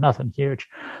share. Nothing huge.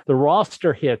 The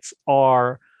roster hits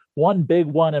are one big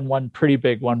one and one pretty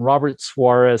big one. Robert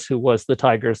Suarez, who was the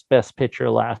Tigers' best pitcher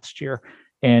last year,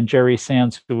 and Jerry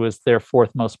Sands, who was their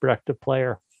fourth most productive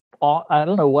player. I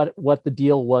don't know what the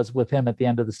deal was with him at the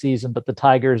end of the season, but the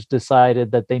Tigers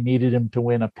decided that they needed him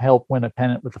to help win a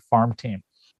pennant with the farm team.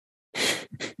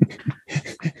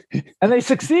 And they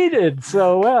succeeded.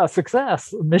 So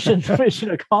success, mission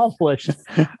accomplished.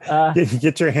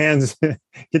 Get your hands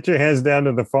down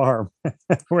to the farm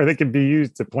where they can be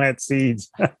used to plant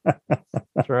seeds.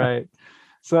 That's right.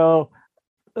 So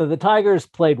the Tigers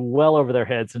played well over their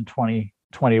heads in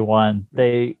 2021.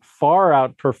 They far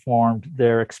outperformed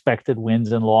their expected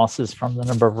wins and losses from the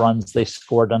number of runs they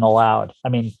scored and allowed. I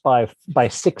mean, by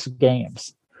 6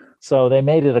 games. So they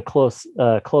made it a close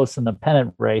in the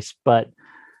pennant race. But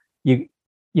you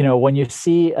when you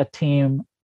see a team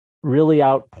really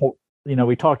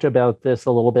we talked about this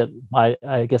a little bit.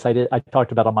 I guess I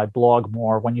talked about on my blog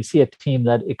more. When you see a team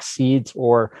that exceeds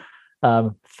or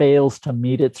fails to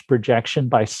meet its projection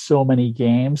by so many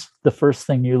games, the first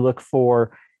thing you look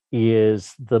for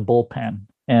is the bullpen.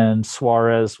 And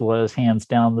Suarez was hands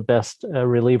down the best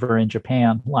reliever in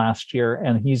Japan last year,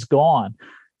 and he's gone.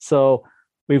 So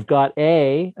we've got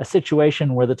a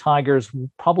situation where the Tigers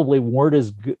probably weren't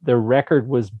as good. Their record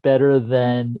was better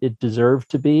than it deserved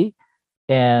to be.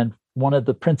 And one of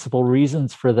the principal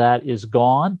reasons for that is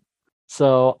gone.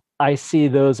 So I see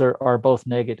those are both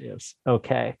negatives.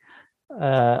 Okay.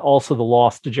 Also, the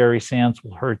loss to Jerry Sands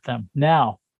will hurt them.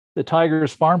 Now, the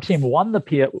Tigers farm team won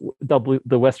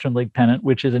the Western League pennant,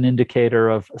 which is an indicator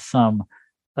of some,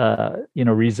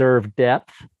 reserve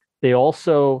depth. They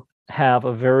also have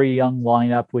a very young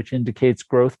lineup, which indicates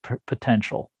growth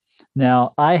potential.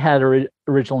 Now, I had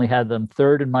originally had them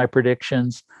third in my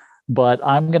predictions, but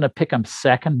I'm going to pick them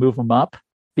second, move them up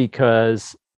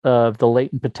because of the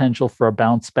latent potential for a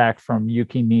bounce back from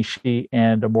Yuki Nishi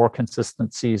and a more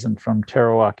consistent season from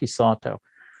Teruaki Sato.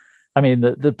 I mean,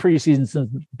 the preseason's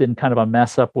been kind of a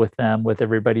mess up with them, with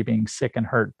everybody being sick and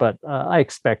hurt, but I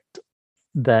expect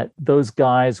that those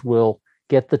guys will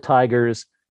get the Tigers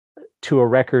to a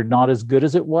record not as good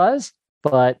as it was,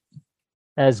 but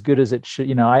as good as it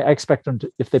should. I expect them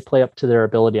to, if they play up to their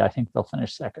ability, I think they'll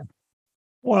finish second.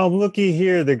 Well, looky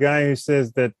here, the guy who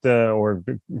says that, or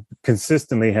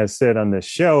consistently has said on the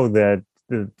show that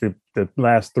the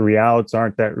last 3 outs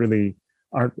aren't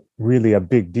really a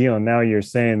big deal. Now you're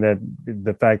saying that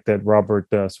the fact that Robert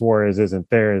Suarez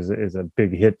isn't there is a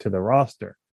big hit to the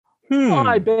roster.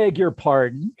 I beg your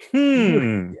pardon.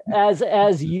 As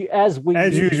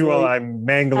usual, I'm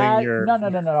mangling your.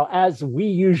 No. As we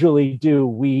usually do,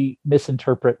 we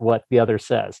misinterpret what the other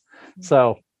says.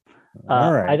 So.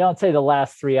 All right. I don't say the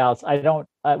last 3 outs. I don't.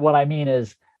 What I mean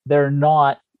is they're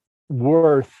not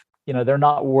worth. They're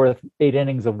not worth 8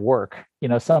 innings of work.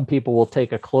 Some people will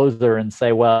take a closer and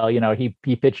say, well,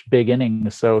 he pitched big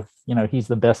innings, so he's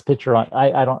the best pitcher on.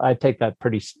 I don't. I take that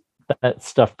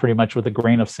stuff pretty much with a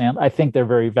grain of sand. I think they're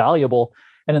very valuable.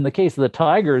 And in the case of the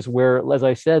Tigers, where, as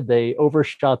I said, they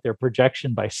overshot their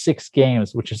projection by 6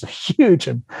 games, which is a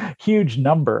huge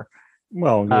number.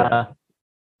 Well, yeah.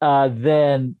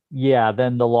 Then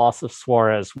the loss of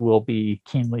Suarez will be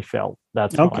keenly felt.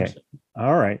 That's what I'm saying.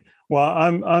 All right. Well,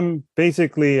 I'm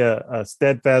basically a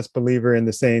steadfast believer in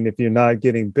the saying, if you're not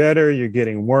getting better, you're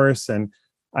getting worse. And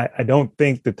I don't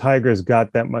think the Tigers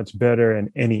got that much better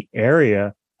in any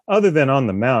area other than on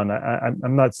the mound.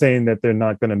 I'm not saying that they're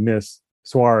not going to miss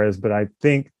Suarez, but I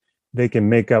think they can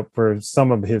make up for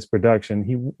some of his production.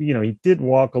 He did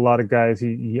walk a lot of guys.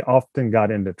 He often got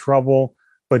into trouble,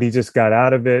 but he just got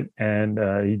out of it, and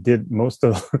he did most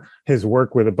of his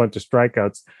work with a bunch of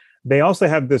strikeouts. They also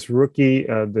have this rookie,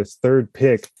 this third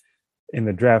pick in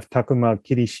the draft, Takuma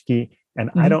Kirishiki,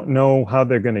 and I don't know how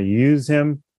they're going to use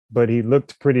him, but he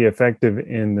looked pretty effective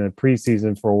in the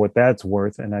preseason for what that's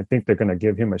worth, and I think they're going to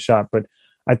give him a shot. But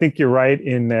I think you're right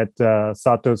in that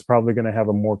Sato's probably going to have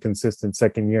a more consistent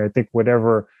second year. I think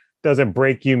whatever doesn't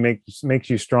break you makes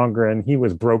you stronger, and he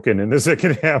was broken in the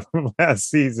second half of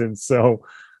last season. So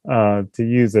to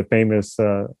use a famous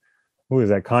who is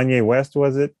that, Kanye West,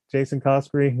 was it Jason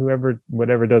Coskrey?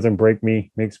 Whatever doesn't break me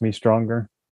makes me stronger.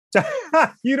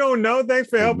 You don't know? Thanks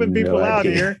for helping people out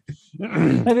here.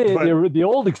 The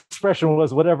old expression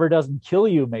was whatever doesn't kill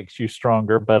you makes you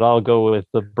stronger, but I'll go with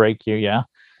the break you. Yeah,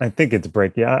 I think it's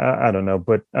break you. I don't know,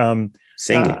 but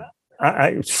sing it.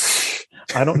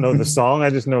 I don't know the song. I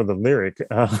just know the lyric.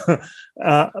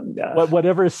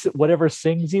 Whatever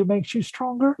sings you makes you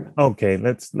stronger. Okay,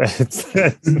 let's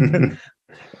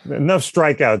enough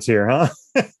strikeouts here, huh?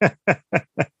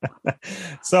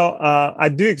 So I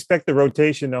do expect the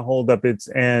rotation to hold up its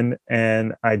end,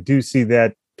 and I do see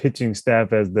that pitching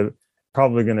staff as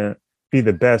probably going to be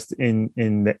the best in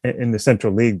the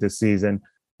Central League this season.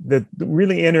 The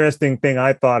really interesting thing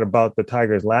I thought about the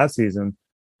Tigers last season,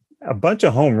 a bunch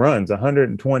of home runs,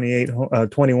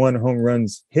 21 home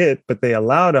runs hit, but they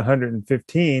allowed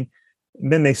 115.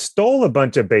 And then they stole a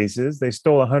bunch of bases. They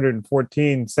stole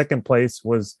 114. Second place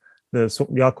was the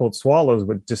Yakult Swallows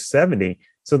with just 70.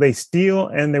 So they steal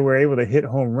and they were able to hit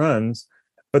home runs,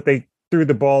 but they threw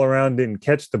the ball around, didn't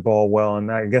catch the ball well.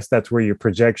 And I guess that's where your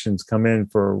projections come in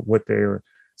for what they were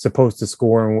supposed to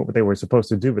score and what they were supposed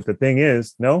to do. But the thing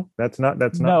is, that's not.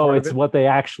 No, it's what they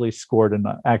actually scored and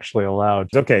actually allowed.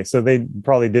 Okay, so they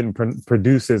probably didn't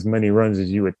produce as many runs as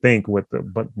you would think with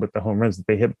the home runs that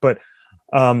they hit. But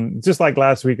just like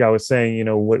last week, I was saying,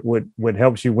 what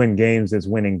helps you win games is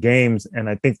winning games, and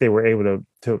I think they were able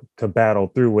to battle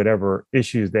through whatever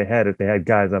issues they had. If they had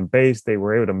guys on base, they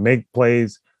were able to make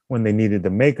plays when they needed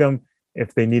to make them.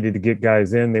 If they needed to get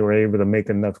guys in, they were able to make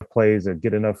enough plays or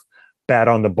get enough bat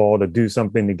on the ball to do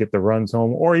something to get the runs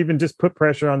home, or even just put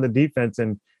pressure on the defense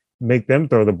and make them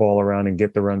throw the ball around and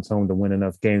get the runs home to win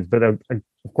enough games. But of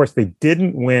course, they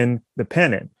didn't win the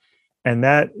pennant. And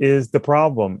that is the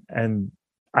problem. And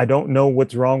I don't know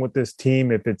what's wrong with this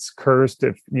team, if it's cursed,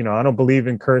 I don't believe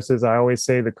in curses. I always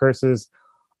say the curses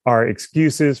are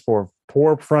excuses for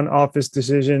poor front office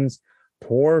decisions,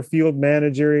 poor field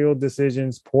managerial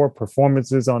decisions, poor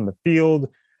performances on the field,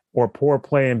 or poor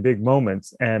play in big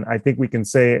moments. And I think we can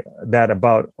say that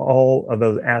about all of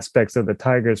those aspects of the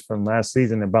Tigers from last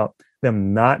season, about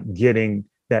them not getting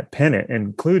that pennant,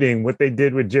 including what they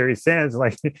did with Jerry Sands.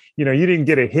 Like, you didn't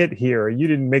get a hit here, or you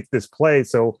didn't make this play,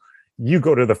 so you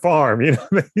go to the farm,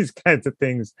 these kinds of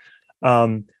things.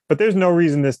 But there's no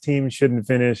reason this team shouldn't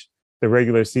finish the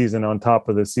regular season on top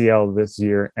of the CL this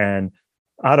year. And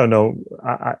I don't know.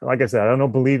 Like I said, I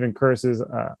don't believe in curses.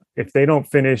 If they don't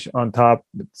finish on top,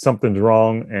 something's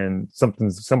wrong, and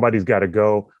somebody's got to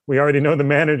go. We already know the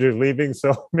manager's leaving,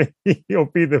 so maybe he'll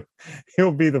be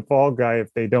the fall guy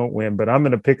if they don't win. But I'm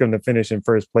going to pick them to finish in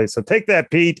first place. So take that,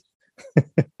 Pete.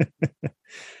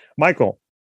 Michael.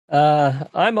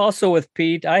 I'm also with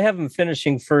Pete. I have them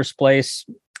finishing first place,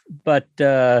 but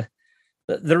the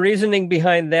reasoning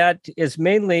behind that is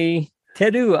mainly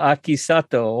Teru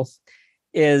Akisato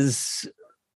is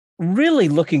really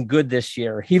looking good this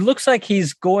year. He looks like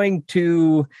he's going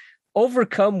to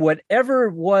overcome whatever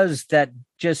it was that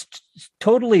just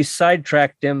totally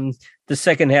sidetracked him the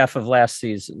second half of last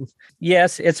season.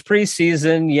 Yes, it's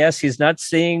preseason. Yes, he's not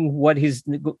seeing what he's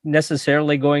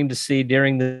necessarily going to see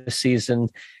during the season.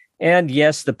 And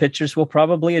yes, the pitchers will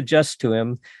probably adjust to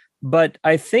him. But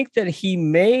I think that he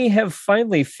may have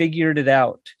finally figured it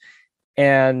out.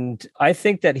 And I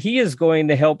think that he is going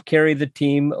to help carry the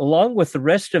team along with the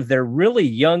rest of their really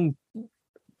young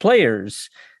players.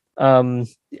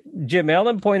 Jim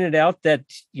Allen pointed out that,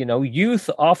 youth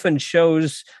often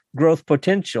shows growth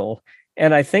potential.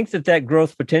 And I think that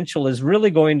growth potential is really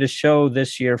going to show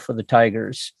this year for the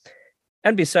Tigers.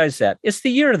 And besides that, it's the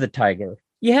year of the Tiger.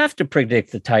 You have to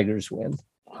predict the Tigers win.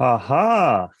 Ha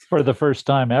ha. For the first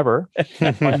time ever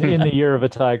in the year of a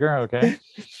Tiger. Okay.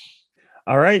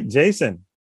 All right, Jason.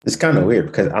 It's kind of weird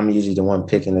because I'm usually the one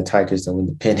picking the Tigers to win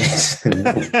the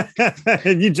pennant.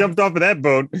 And you jumped off of that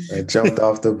boat. I jumped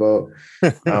off the boat.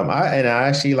 I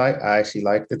actually like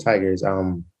the Tigers.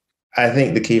 I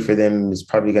think the key for them is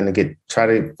probably going to try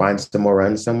to find some more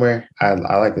runs somewhere. I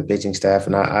like the pitching staff,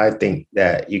 and I think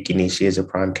that Yuki Nishi is a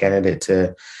prime candidate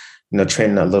to,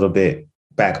 trend a little bit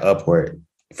back upward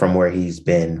from where he's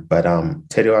been. But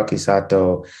Teru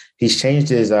Akisato, he's changed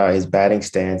his batting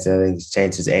stance. I think he's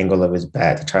changed his angle of his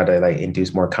bat to try to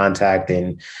induce more contact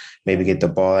and maybe get the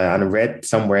ball. I read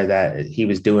somewhere that he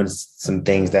was doing some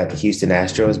things that the Houston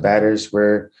Astros batters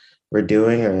were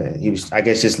doing. He was, I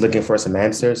guess, just looking for some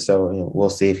answers. So we'll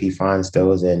see if he finds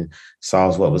those and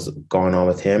solves what was going on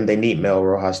with him. They need Mel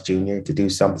Rojas Jr. to do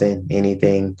something,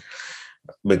 anything,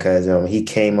 because he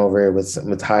came over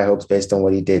with high hopes based on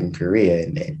what he did in Korea,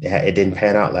 and it didn't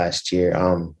pan out last year.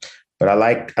 But I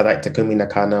like Takumi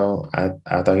Nakano. I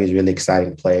thought he was a really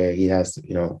exciting player. He has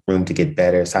room to get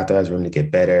better. Sato has room to get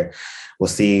better. We'll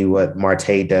see what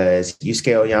Marte does.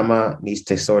 Yusuke Oyama needs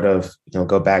to sort of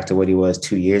go back to what he was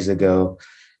 2 years ago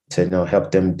to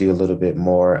help them do a little bit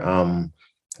more.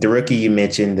 The rookie you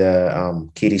mentioned,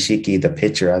 Kirishiki, the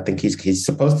pitcher, I think he's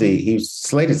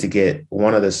slated to get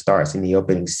one of the starts in the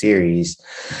opening series.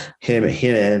 Him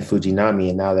and Fujinami,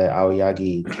 and now that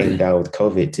Aoyagi came down with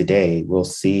COVID today, we'll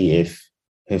see if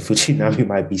Fujinami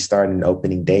might be starting the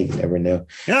opening day. You never know.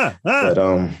 Yeah. But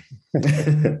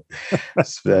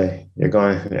they're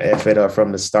going to F it up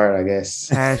from the start, I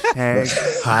guess.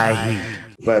 Hashtag high heat.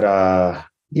 But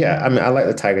yeah, I mean, I like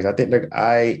the Tigers. I think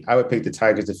I would pick the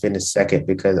Tigers to finish second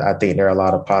because I think there are a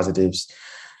lot of positives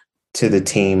to the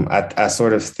team. I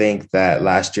sort of think that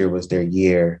last year was their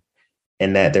year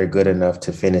and that they're good enough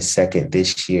to finish second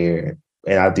this year.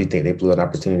 And I do think they blew an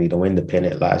opportunity to win the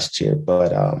pennant last year.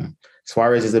 But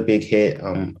Suarez is a big hit.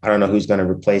 I don't know who's going to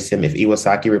replace him. If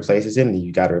Iwasaki replaces him, then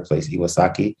you got to replace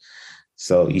Iwasaki.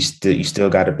 So you still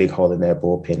got a big hole in that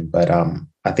bullpen. But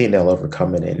I think they'll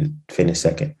overcome it and finish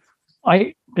second.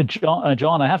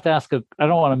 John, I have to ask. I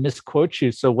don't want to misquote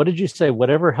you. So, what did you say?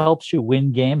 Whatever helps you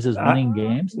win games is winning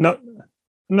games. No.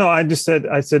 I said.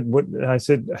 I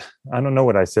don't know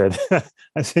what I said.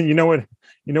 I said, you know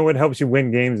what helps you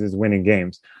win games is winning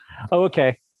games. Oh,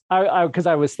 okay. Because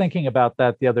I was thinking about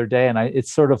that the other day, and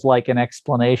it's sort of like an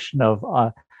explanation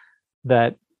of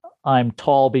that I'm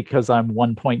tall because I'm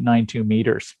 1.92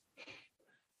 meters.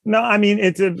 No, I mean,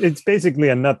 it's basically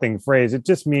a nothing phrase. It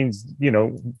just means,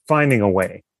 finding a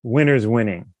way, winners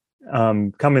winning,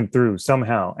 coming through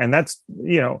somehow. And that's,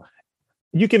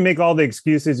 you can make all the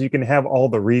excuses, you can have all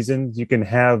the reasons, you can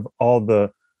have all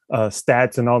the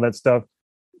stats and all that stuff.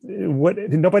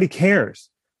 Nobody cares.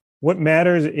 What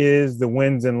matters is the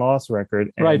wins and loss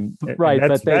record. And, right.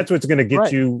 And that's what's going to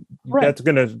get you. Right. That's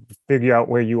going to figure out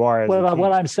where you are.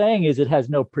 What I'm saying is, it has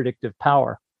no predictive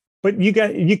power. But you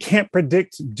can't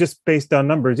predict just based on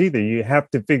numbers either. You have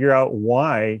to figure out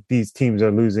why these teams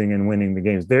are losing and winning the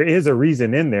games. There is a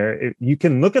reason in there. You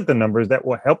can look at the numbers that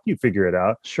will help you figure it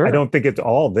out. Sure. I don't think it's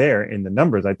all there in the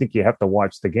numbers. I think you have to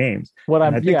watch the games.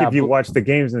 If you watch the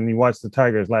games and you watch the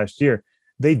Tigers last year,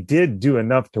 they did do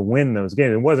enough to win those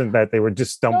games. It wasn't that they were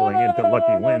just stumbling into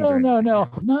lucky wins. No.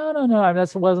 I mean,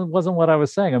 that wasn't what I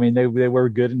was saying. I mean, they were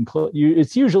good and close.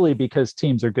 It's usually because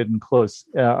teams are good and close,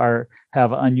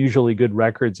 have unusually good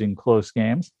records in close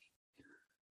games.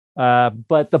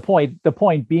 But the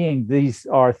point being, these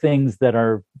are things that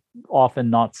are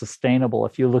often not sustainable.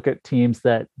 If you look at teams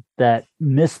that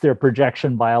miss their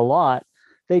projection by a lot,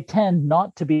 they tend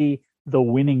not to be the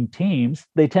winning teams.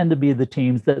 They tend to be the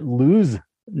teams that lose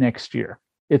next year.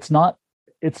 It's not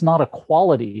a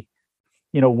quality.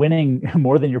 Winning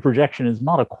more than your projection is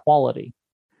not a quality.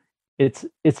 It's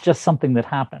just something that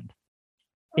happened.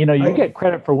 You get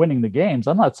credit for winning the games.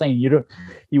 I'm not saying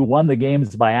you won the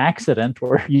games by accident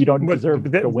or you don't deserve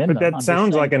to win them. But that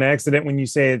sounds like an accident when you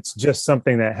say it's just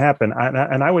something that happened.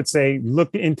 And I would say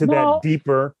look into that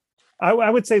deeper. I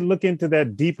would say look into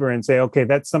that deeper and say, okay,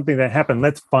 that's something that happened.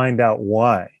 Let's find out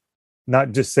why.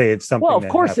 Not just say it's something. Well, of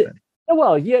course happened.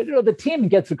 The team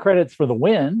gets the credits for the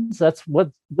wins. That's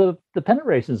what the pennant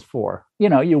race is for.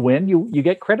 You win, you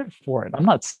get credit for it. I'm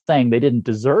not saying they didn't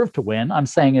deserve to win. I'm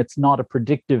saying it's not a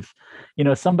predictive,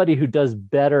 somebody who does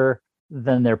better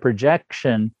than their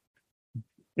projection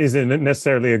isn't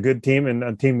necessarily a good team, and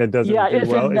a team that doesn't do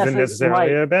well isn't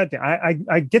necessarily a bad team.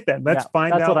 I get that. Let's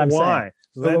find out why.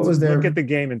 Let's look at the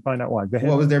game and find out why. Go ahead.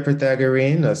 What was their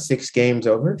Pythagorean? 6 games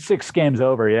over? 6 games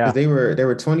over, yeah. They were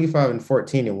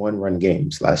 25-14 in 1-run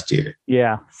games last year.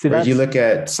 Yeah. Whereas you look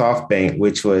at SoftBank,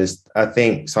 which was, I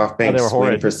think SoftBank's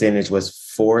win percentage was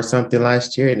 4 something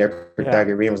last year, and their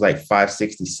Pythagorean was like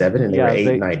 567, and they were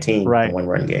 8-19 in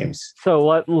 1-run games.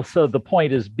 So the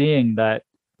point is being that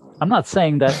I'm not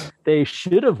saying that they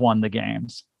should have won the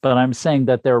games, but I'm saying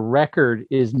that their record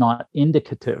is not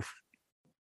indicative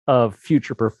of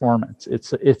future performance.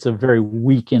 It's a very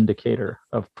weak indicator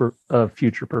of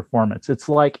future performance. It's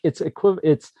like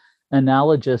it's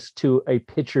analogous to a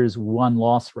pitcher's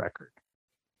 1-loss record.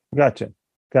 Gotcha.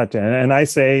 And I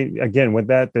say again, with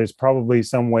that, there's probably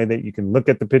some way that you can look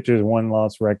at the pitcher's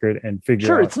 1-loss record and figure.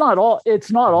 Sure, out.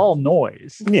 it's not all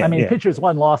noise. Yeah, pitchers'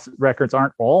 1-loss records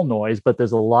aren't all noise, but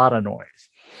there's a lot of noise.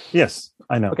 Yes,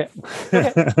 I know. Okay.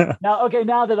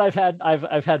 Now that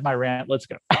I've had my rant, let's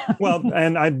go. Well,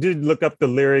 and I did look up the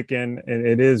lyric, and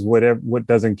it is what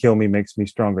doesn't kill me makes me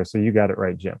stronger. So you got it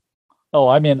right, Jim. Oh,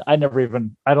 I mean, I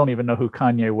don't even know who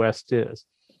Kanye West is.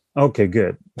 Okay,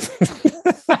 good.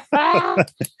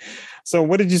 So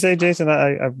what did you say, Jason?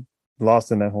 I've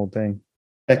lost in that whole thing.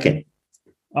 Okay.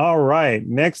 All right.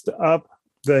 Next up,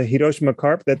 the Hiroshima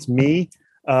Carp. That's me.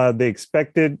 The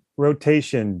expected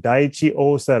rotation: Daiichi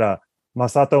Osara,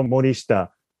 Masato Morishita,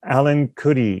 Alan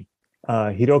Kuri,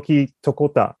 Hiroki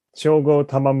Tokota, Shogo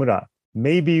Tamamura.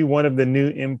 Maybe one of the new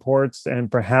imports, and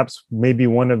perhaps maybe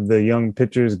one of the young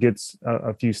pitchers gets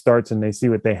a few starts and they see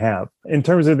what they have. In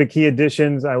terms of the key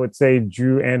additions, I would say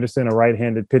Drew Anderson, a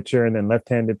right-handed pitcher, and then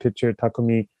left-handed pitcher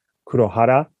Takumi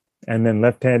Kurohara, and then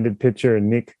left-handed pitcher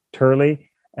Nick Turley,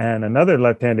 and another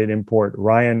left-handed import,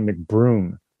 Ryan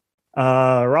McBroom.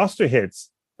 Roster hits.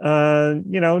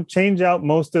 Change out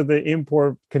most of the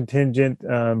import contingent,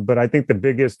 but I think the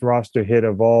biggest roster hit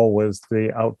of all was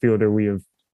the outfielder we have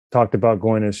talked about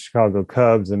going to Chicago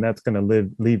Cubs, and that's going to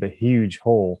leave a huge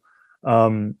hole.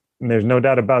 There's no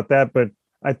doubt about that, but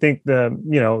I think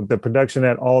the production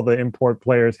that all the import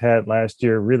players had last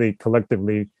year really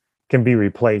collectively can be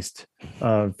replaced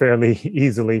fairly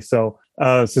easily. So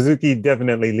Suzuki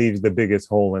definitely leaves the biggest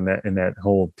hole in that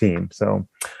whole team. So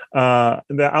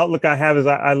the outlook I have is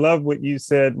I love what you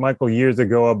said, Michael, years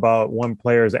ago about one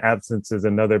player's absence is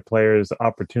another player's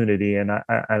opportunity, and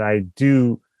I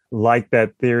do like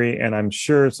that theory, and I'm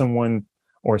sure someone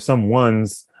or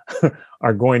someone's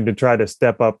are going to try to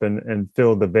step up and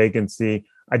fill the vacancy.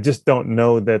 I just don't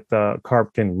know that the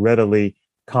Carp can readily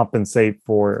compensate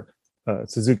for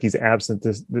Suzuki's absence.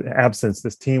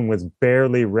 This team was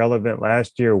barely relevant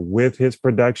last year with his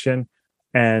production,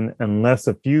 and unless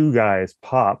a few guys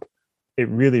pop, it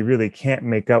really, really can't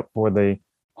make up for the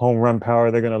home run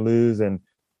power they're going to lose. And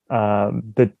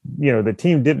the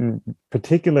team didn't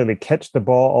particularly catch the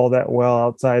ball all that well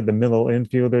outside the middle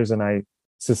infielders, and I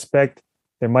suspect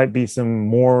There might be some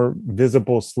more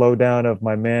visible slowdown of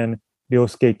my man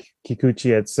Ryosuke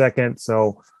Kikuchi at second.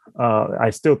 So I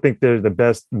still think they're the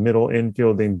best middle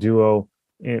infielding duo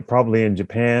probably in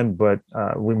Japan, but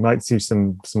we might see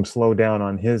some slowdown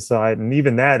on his side. And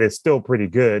even that is still pretty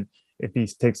good if he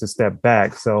takes a step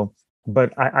back. So,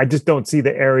 but I just don't see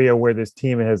the area where this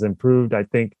team has improved. I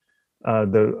think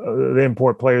the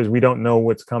import players, we don't know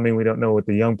what's coming. We don't know what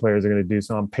the young players are going to do.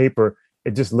 So on paper,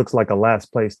 it just looks like a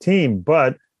last place team,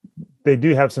 but they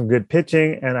do have some good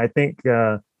pitching. And I think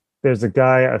there's a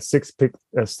guy, a sixth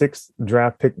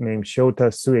draft pick named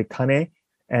Shota Suekane,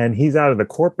 and he's out of the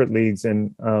corporate leagues,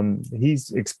 and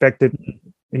he's expected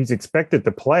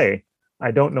to play. I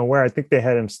don't know where. I think they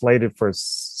had him slated for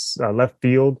left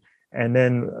field, and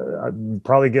then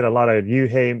probably get a lot of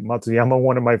Yuhei Matsuyama,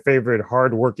 one of my favorite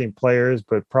hardworking players,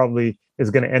 but probably is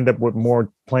going to end up with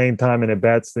more playing time and at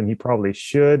bats than he probably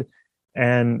should.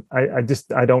 And I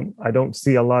don't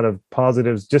see a lot of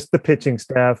positives. Just the pitching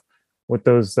staff with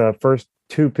those first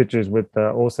two pitchers with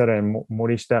Osada and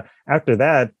Morishita. After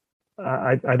that,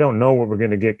 I don't know what we're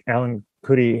going to get. Alan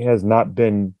Kuri has not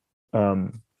been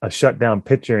a shutdown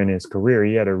pitcher in his career.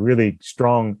 He had a really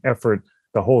strong effort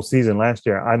the whole season last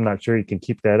year. I'm not sure he can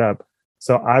keep that up.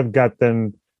 So I've got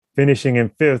them finishing in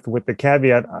fifth with the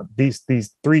caveat, these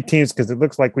three teams, because it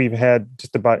looks like we've had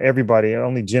just about everybody.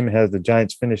 Only Jim has the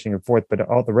Giants finishing in fourth, but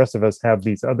all the rest of us have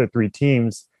these other three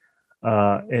teams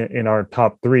in our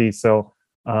top three. So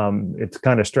it's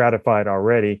kind of stratified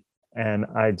already. And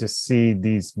I just see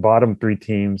these bottom three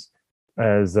teams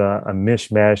as a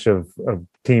mishmash of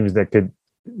teams that could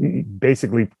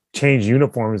basically change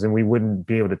uniforms and we wouldn't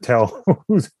be able to tell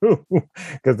who's who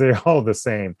because they're all the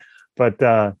same. But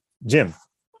Jim.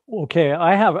 Okay,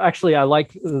 I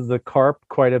like the Carp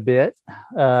quite a bit.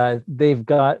 They've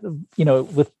got,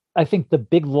 with I think the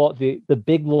big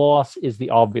loss is the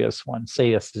obvious one,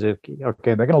 Seiya Suzuki.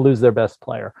 Okay, they're going to lose their best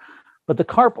player. But the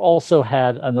Carp also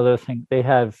had another thing. They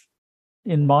have,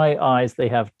 in my eyes, they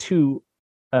have two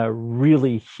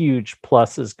really huge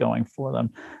pluses going for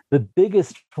them. The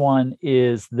biggest one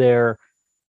is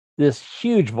this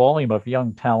huge volume of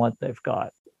young talent they've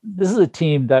got. This is a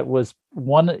team that was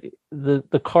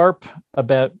the Carp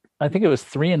about, I think it was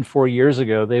 3 and 4 years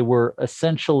ago. They were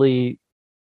essentially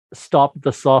stopped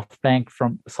the SoftBank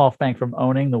from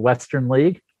owning the Western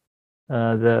League,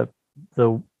 one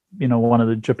of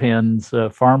the Japan's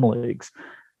farm leagues.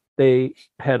 They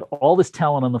had all this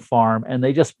talent on the farm, and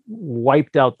they just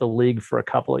wiped out the league for a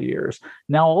couple of years.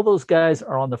 Now all those guys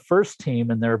are on the first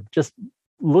team, and they're just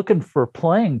looking for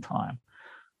playing time.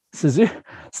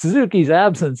 Suzuki's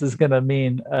absence is going to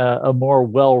mean a more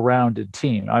well-rounded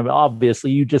team. I mean,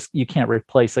 obviously, you can't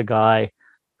replace a guy,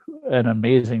 an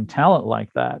amazing talent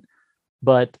like that.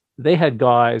 But they had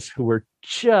guys who were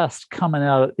just coming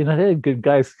out. They had good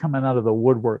guys coming out of the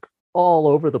woodwork all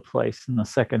over the place in the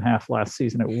second half last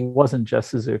season. It wasn't just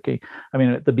Suzuki. I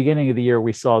mean, at the beginning of the year,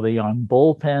 we saw the young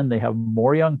bullpen. They have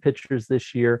more young pitchers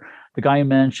this year. The guy you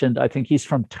mentioned, I think he's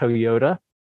from Toyota,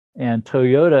 and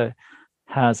Toyota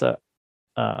has a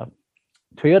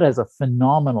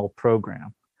phenomenal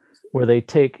program where they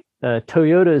take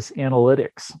Toyota's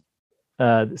analytics.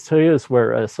 Toyota's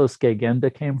where Sosuke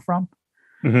Genda came from.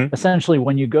 Mm-hmm. Essentially,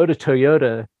 when you go to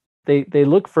Toyota, they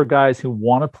look for guys who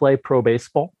want to play pro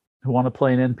baseball, who want to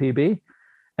play an NPB,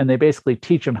 and they basically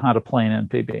teach them how to play an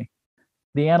NPB.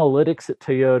 The analytics at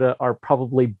Toyota are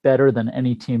probably better than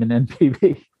any team in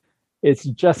NPB. It's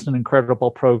just an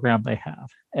incredible program they have.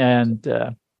 And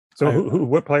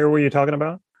what player were you talking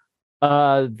about?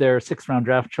 Their 6th round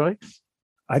draft choice.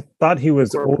 I thought he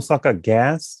was Osaka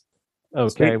Gas.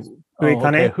 Okay.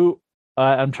 Who?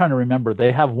 I'm trying to remember.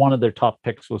 They have one of their top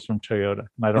picks was from Toyota.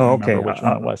 I don't remember which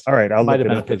one it was. All right, I'll might look have it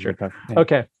been a up. pitcher. Yeah.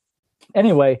 Okay.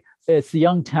 Anyway, it's the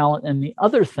young talent, and the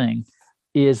other thing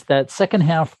is that second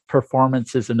half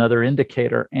performance is another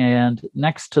indicator. And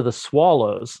next to the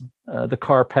Swallows, the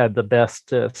Carp had the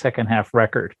best second half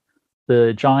record.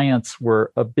 The Giants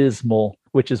were abysmal,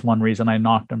 which is one reason I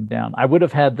knocked them down. I would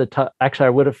have had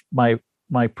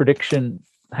my prediction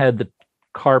had the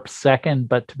Carp second,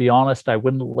 but to be honest, I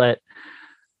wouldn't let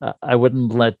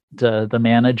the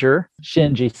manager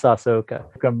Shinji Sasoka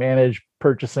manage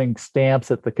purchasing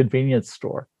stamps at the convenience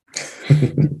store.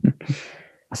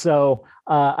 So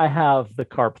I have the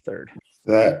Carp third.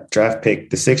 That draft pick,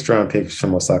 the 6th round pick is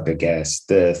from Osaka Gas.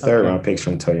 The 3rd round pick is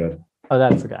from Toyota. Oh,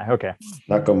 that's the guy. Okay.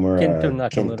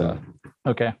 Nakamura.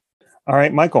 Okay. All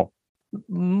right, Michael.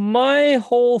 My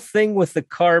whole thing with the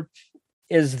Carp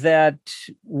is that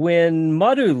when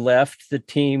Madu left the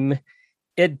team,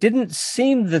 it didn't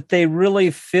seem that they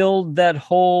really filled that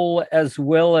hole as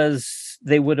well as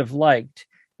they would have liked.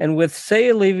 And with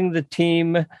Seiya leaving the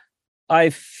team,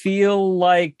 I feel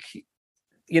like,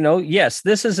 yes,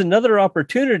 this is another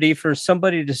opportunity for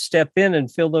somebody to step in and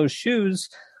fill those shoes.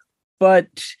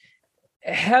 But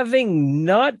having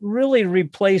not really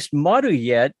replaced Maru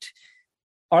yet,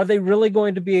 are they really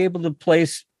going to be able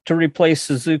to replace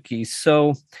Suzuki?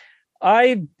 So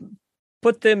I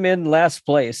put them in last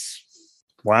place.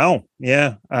 Wow.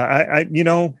 Yeah. I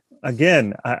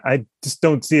just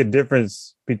don't see a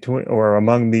difference between or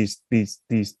among these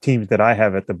teams that I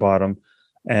have at the bottom,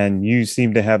 and you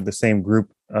seem to have the same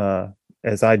group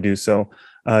as I do. So,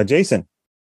 Jason.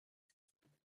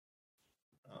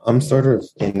 I'm sort of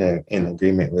in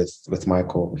agreement with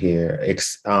Michael here.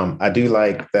 I do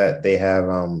like that they have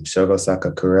Shogo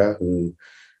Sakakura,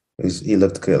 he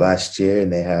looked good last year,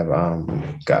 and they have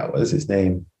what is his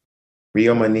name?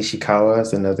 Ryoma Nishikawa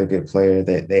is another good player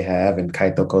that they have, and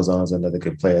Kaito Kozan is another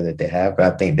good player that they have.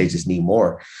 But I think they just need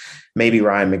more. Maybe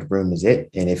Ryan McBroom is it,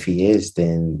 and if he is,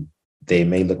 then they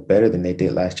may look better than they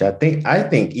did last year. I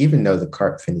think even though the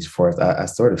Carp finished fourth, I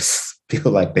sort of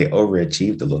feel like they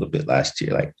overachieved a little bit last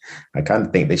year. Like I kind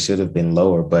of think they should have been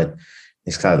lower, but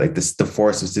it's kind of like the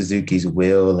force of Suzuki's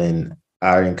will and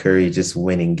Iron Curry just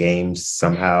winning games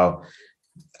somehow.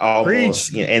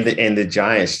 Almost, and the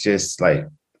Giants just like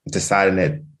deciding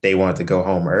that they wanted to go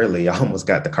home early, almost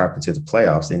got the Carp into the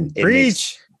playoffs, and it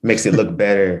makes it look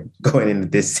better going into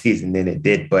this season than it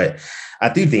did. But I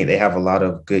do think they have a lot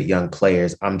of good young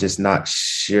players. I'm just not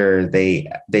sure they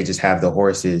just have the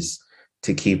horses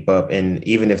to keep up. And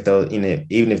even if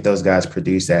those guys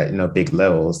produce at big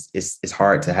levels, it's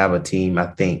hard to have a team, I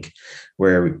think,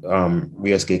 where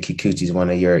Ryosuke Kikuchi is one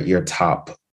of your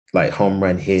top like home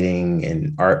run hitting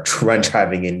and run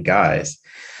driving in guys.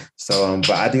 So,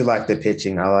 but I do like the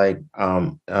pitching. I like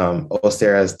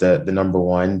Osera as the number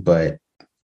one, but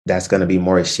that's going to be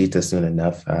Morishita soon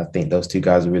enough. I think those two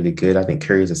guys are really good. I think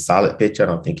Curry's a solid pitcher. I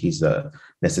don't think he's a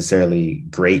necessarily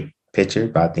great pitcher,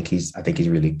 but I think he's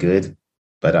really good.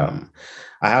 But I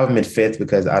have him in fifth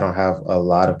because I don't have a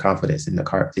lot of confidence in the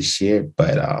Carp this year.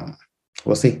 But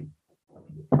we'll see.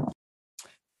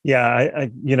 Yeah,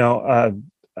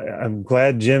 I'm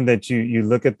glad, Jim, that you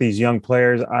look at these young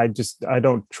players. I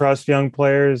don't trust young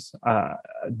players.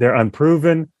 They're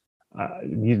unproven.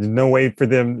 There's no way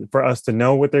for us to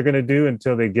know what they're going to do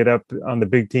until they get up on the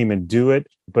big team and do it.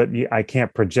 But I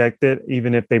can't project it,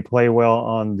 even if they play well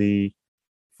on the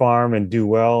farm and do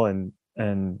well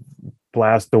and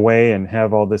blast away and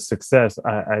have all this success.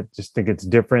 I just think it's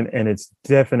different, and it's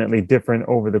definitely different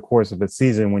over the course of a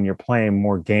season when you're playing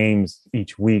more games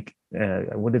each week.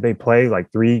 What did they play? Like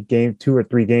 2 or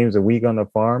 3 games a week on the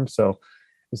farm. So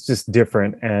it's just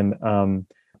different. And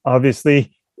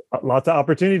obviously lots of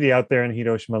opportunity out there in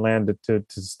Hiroshima land to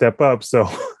step up. So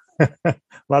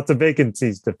lots of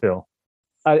vacancies to fill.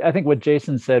 I think what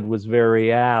Jason said was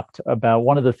very apt about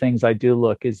one of the things I do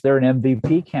look, is there an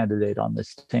MVP candidate on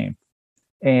this team?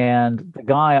 And the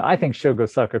guy, I think Shogo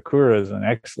Sakakura is an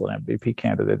excellent MVP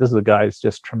candidate. This is a guy who's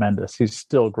just tremendous. He's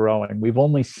still growing. We've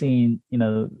only seen,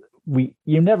 you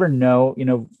never know,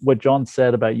 what John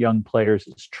said about young players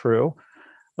is true.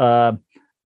 I'm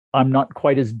not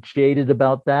quite as jaded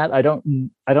about that. I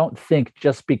don't think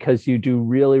just because you do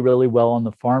really, really well on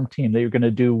the farm team that you're going to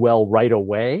do well right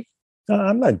away.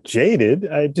 I'm not jaded.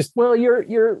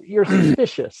 You're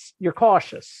suspicious. You're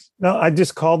cautious. No, I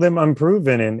just call them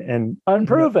unproven and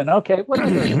unproven. Okay,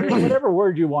 whatever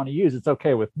word you want to use, it's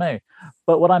okay with me.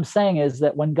 But what I'm saying is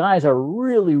that when guys are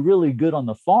really, really good on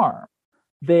the farm,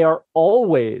 they are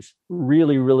always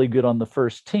really, really good on the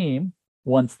first team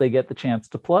once they get the chance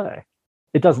to play.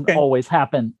 It doesn't always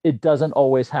happen. It doesn't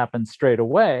always happen straight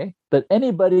away. But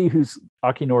anybody who's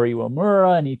Akinori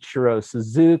Uemura, an Ichiro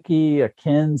Suzuki, a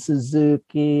Ken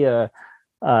Suzuki, a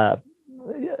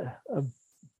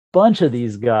bunch of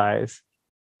these guys,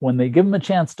 when they give them a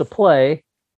chance to play,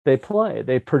 they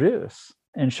produce.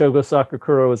 And Shogo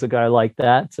Sakakura was a guy like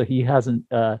that. So he hasn't.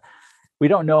 We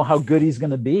don't know how good he's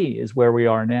going to be, is where we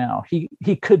are now. He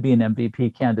could be an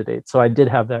MVP candidate. So I did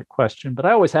have that question, but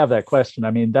I always have that question.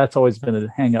 I mean, that's always been a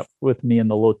hang up with me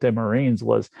and the Lotte Marines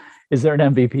is there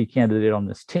an MVP candidate on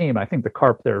this team? I think the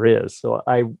Carp there is. So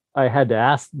I had to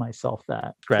ask myself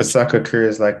that. Sakakura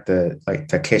is like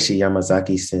Takeshi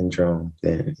Yamazaki syndrome.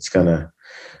 Then it's going to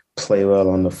play well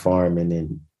on the farm and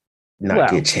then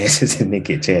get chances and then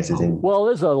get chances. Well,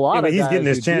 there's a lot of he's guys getting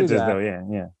his chances though.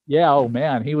 Yeah. Oh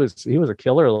man, he was a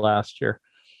killer last year.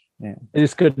 Yeah, they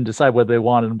just couldn't decide whether they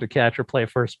wanted him to catch or play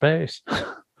first base.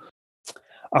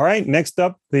 All right, next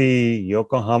up, the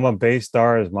Yokohama Bay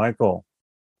Stars, Michael.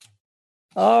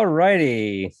 All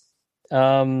righty.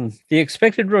 The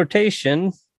expected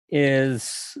rotation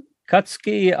is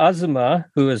Katsuki Azuma,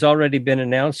 who has already been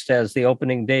announced as the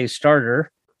opening day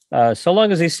starter, so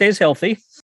long as he stays healthy.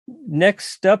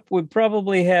 Next up, we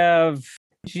probably have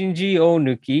Shinji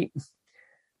Onuki.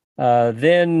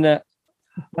 Then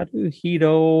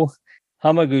Haruhiro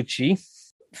Hamaguchi,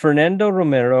 Fernando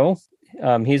Romero,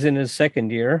 he's in his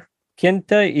second year,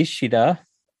 Kenta Ishida,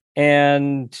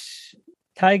 and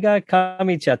Taiga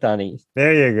Kamichatani.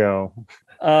 There you go.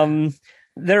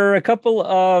 There are a couple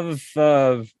of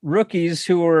rookies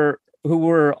who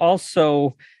were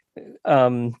also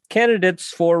candidates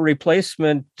for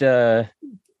replacement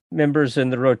members in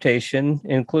the rotation,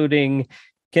 including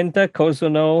Kenta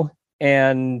Kozuno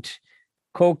and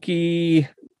Koki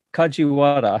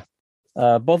Kajiwara.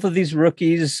 Both of these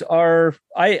rookies are,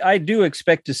 I do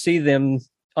expect to see them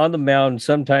on the mound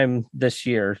sometime this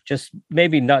year, just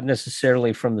maybe not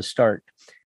necessarily from the start.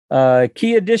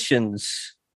 Key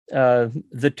additions,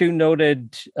 the two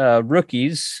noted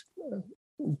rookies.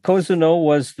 Kozuno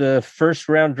was the first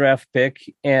round draft pick,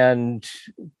 and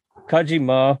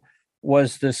Kajima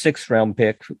was the 6th round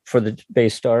pick for the Bay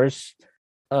Stars.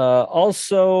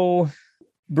 Also,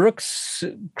 Brooks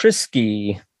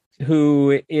Kriske,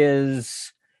 who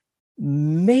is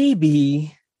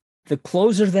maybe the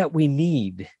closer that we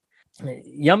need.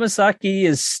 Yamasaki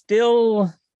is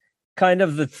still kind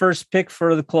of the first pick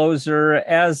for the closer,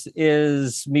 as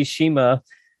is Mishima,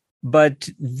 but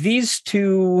these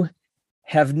two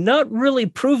have not really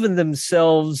proven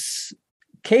themselves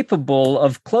capable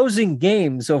of closing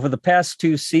games over the past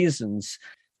 2 seasons.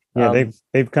 Yeah,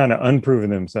 they've kind of unproven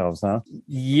themselves, huh?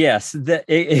 Yes,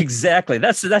 exactly.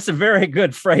 That's a very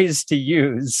good phrase to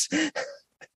use.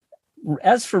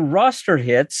 As for roster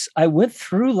hits, I went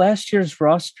through last year's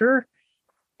roster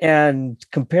and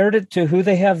compared it to who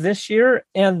they have this year,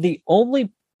 and the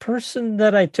only person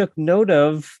that I took note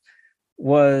of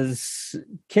was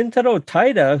Kentaro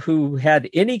Taida, who had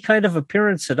any kind of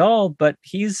appearance at all, but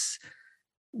he's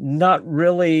not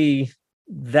really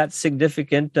that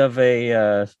significant of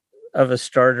a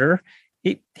starter.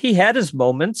 He had his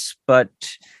moments, but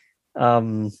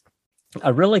I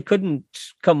really couldn't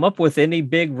come up with any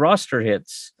big roster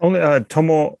hits. Only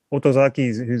Tomo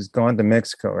Otozaki, who's gone to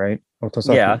Mexico, right?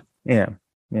 Otozaki.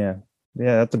 Yeah.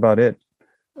 That's about it.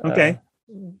 Okay.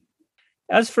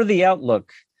 As for the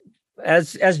outlook,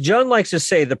 as John likes to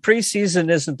say, the preseason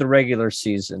isn't the regular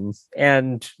season,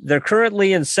 and they're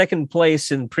currently in second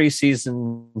place in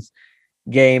preseason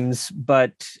games,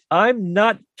 but I'm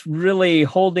not really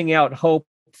holding out hope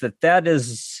that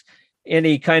is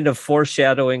any kind of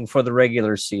foreshadowing for the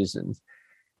regular season.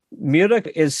 Miura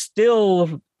is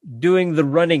still doing the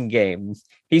running game.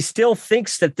 He still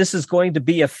thinks that this is going to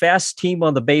be a fast team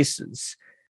on the bases.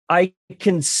 I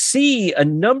can see a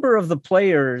number of the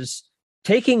players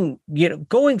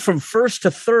going from first to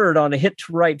third on a hit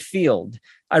to right field.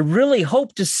 I really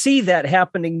hope to see that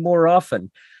happening more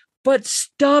often. But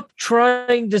stop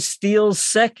trying to steal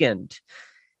second.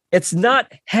 It's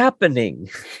not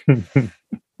happening.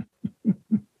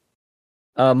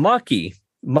 Maki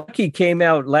came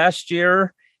out last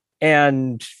year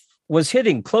and was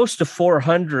hitting close to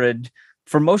 400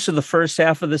 for most of the first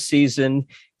half of the season.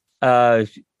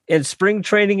 In spring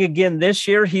training again this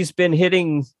year, he's been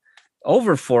hitting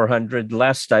over 400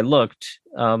 last I looked.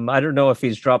 I don't know if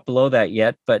he's dropped below that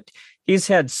yet, but he's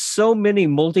had so many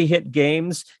multi-hit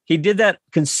games. He did that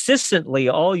consistently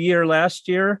all year last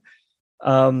year.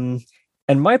 And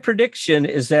my prediction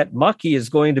is that Maki is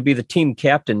going to be the team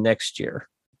captain next year.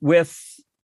 With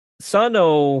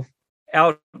Sano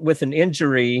out with an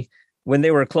injury when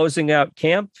they were closing out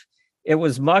camp, it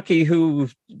was Maki who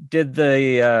did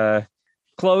the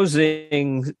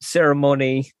closing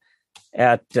ceremony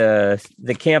at the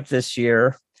camp this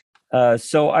year.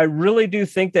 So I really do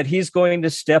think that he's going to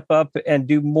step up and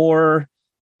do more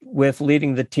with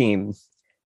leading the team.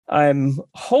 I'm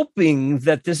hoping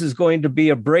that this is going to be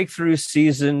a breakthrough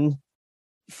season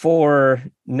for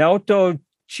Naoto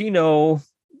Chino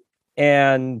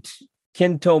and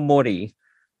Kento Mori.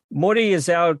 Mori is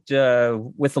out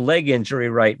with a leg injury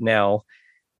right now.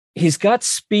 He's got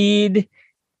speed.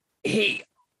 He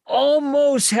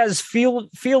almost has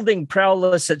fielding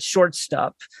prowess at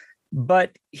shortstop,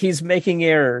 but he's making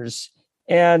errors.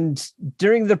 And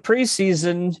during the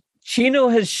preseason, Chino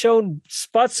has shown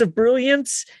spots of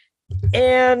brilliance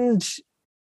and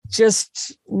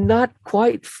just not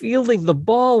quite fielding the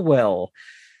ball well.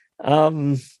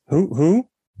 Who?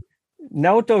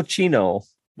 Naoto Chino.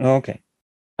 Oh, okay.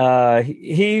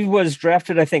 He was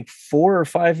drafted, I think, 4 or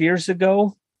 5 years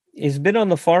ago. He's been on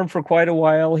the farm for quite a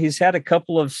while. He's had a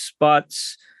couple of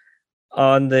spots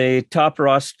on the top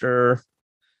roster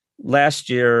last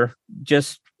year,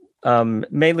 just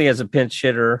mainly as a pinch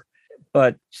hitter,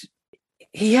 but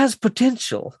he has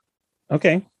potential.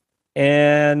 Okay.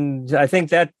 And I think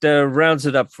that rounds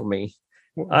it up for me.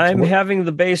 I'm having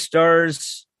the Bay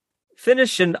Stars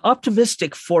finish in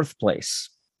optimistic fourth place.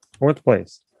 Fourth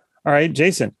place. All right,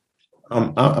 Jason.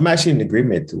 I'm actually in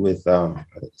agreement with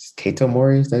Kato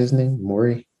Mori. Is that his name?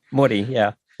 Mori,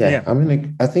 yeah. Yeah.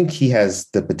 I think he has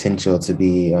the potential to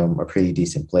be a pretty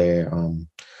decent player.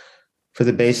 For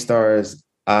the Bay Stars,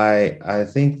 I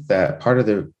think that part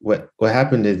of what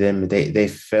happened to them, they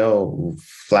fell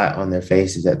flat on their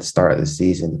faces at the start of the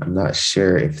season. I'm not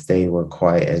sure if they were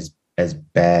quite as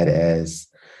bad as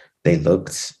they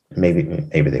looked. Maybe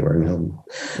they were.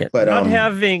 Yeah, but not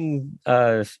having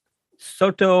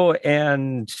Soto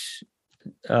and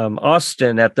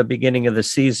Austin at the beginning of the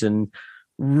season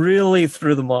really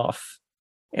threw them off.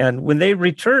 And when they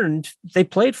returned, they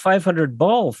played 500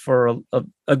 ball for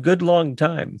a good long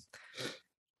time.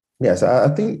 Yes, I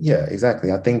think, yeah,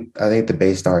 exactly. I think the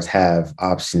Bay Stars have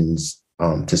options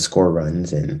to score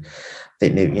runs, and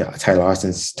Tyler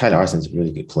Larson's a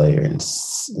really good player, and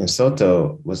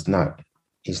Soto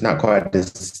he's not quite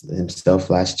as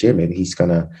himself last year. Maybe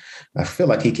I feel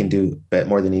like he can do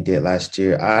more than he did last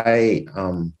year. I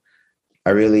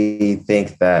really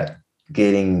think that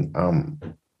getting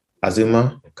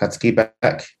Azuma Katsuki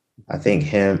back, I think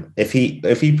if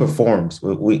he performs,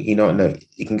 you don't know.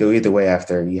 It can go either way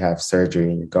after you have surgery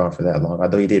and you're gone for that long.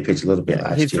 Although he did pitch a little bit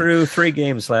last year. He threw 3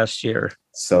 games last year.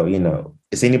 So,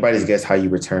 it's anybody's guess how you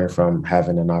return from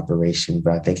having an operation,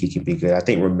 but I think he could be good. I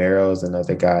think Romero's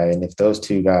another guy. And if those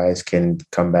two guys can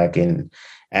come back and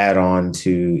add on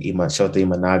to Shota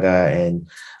Imanaga, and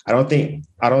I don't think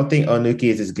Onuki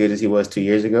is as good as he was 2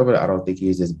 years ago, but I don't think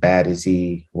he's as bad as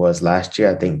he was last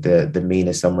year. I think the mean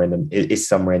is somewhere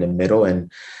in the middle, and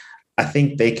I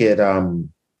think they could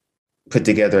put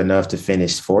together enough to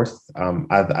finish fourth.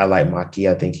 I like Maki.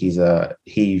 I think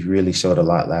he really showed a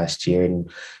lot last year, and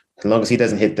as long as he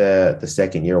doesn't hit the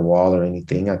second year wall or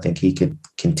anything, I think he could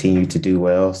continue to do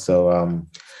well. So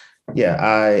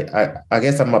I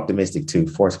guess I'm optimistic too.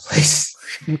 Fourth place.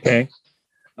 Okay.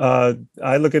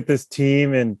 I look at this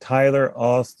team, and Tyler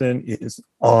Austin is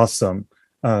awesome.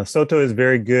 Soto is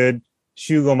very good.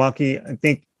 Shugo Maki, I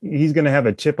think he's going to have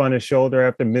a chip on his shoulder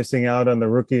after missing out on the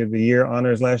Rookie of the Year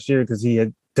honors last year, because he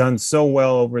had done so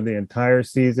well over the entire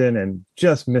season and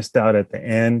just missed out at the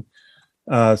end.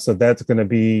 So that's going to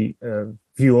be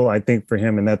fuel, I think, for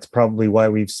him. And that's probably why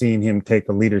we've seen him take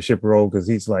a leadership role, because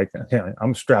he's like, hey,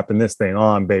 I'm strapping this thing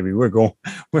on, baby. We're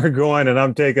going, and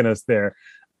I'm taking us there.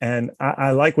 And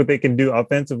I like what they can do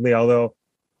offensively, although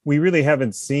we really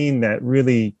haven't seen that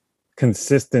really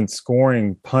consistent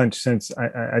scoring punch since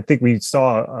I think we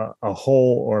saw a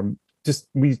hole, or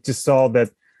we just saw that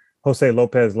Jose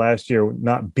Lopez last year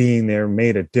not being there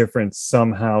made a difference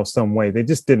somehow, some way. They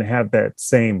just didn't have that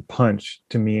same punch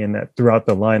to me, and that throughout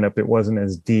the lineup, it wasn't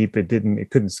as deep. It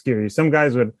couldn't scare you. Some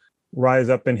guys would rise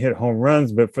up and hit home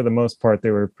runs, but for the most part,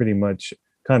 they were pretty much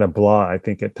kind of blah, I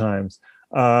think, at times.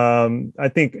 I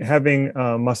think having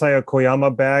Masaya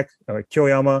Kyoyama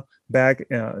back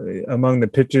among the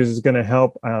pitchers is going to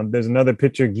help. There's another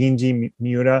pitcher, Ginji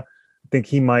Miura. I think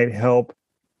he might help.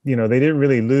 They didn't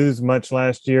really lose much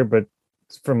last year, but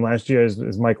from last year,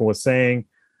 as Michael was saying,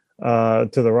 to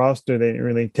the roster, they didn't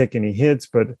really take any hits.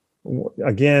 But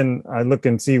again, I look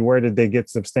and see where did they get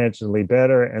substantially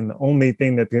better. And the only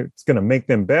thing that's going to make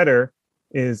them better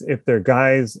is if their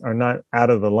guys are not out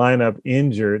of the lineup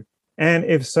injured. And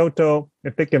if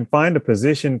they can find a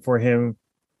position for him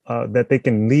that they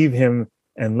can leave him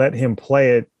and let him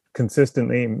play it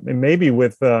consistently, and maybe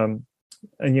with,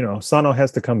 Sano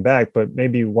has to come back, but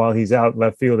maybe while he's out,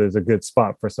 left field is a good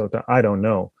spot for Soto. I don't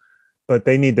know. But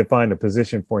they need to find a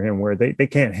position for him where they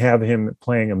can't have him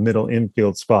playing a middle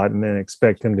infield spot and then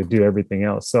expect him to do everything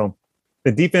else. So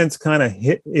the defense kind of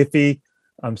hit iffy.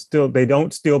 They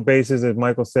don't steal bases, as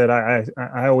Michael said. I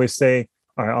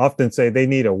often say they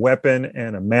need a weapon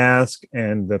and a mask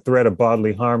and the threat of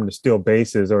bodily harm to steal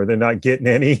bases, or they're not getting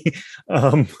any.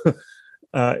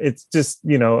 It's just,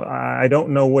 I don't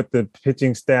know what the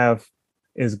pitching staff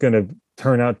is going to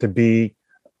turn out to be,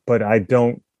 but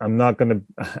I'm not going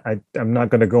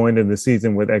to go into the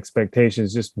season with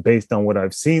expectations just based on what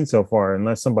I've seen so far.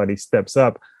 Unless somebody steps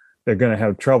up, they're going to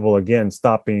have trouble again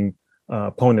stopping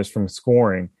opponents from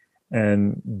scoring.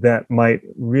 And that might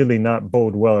really not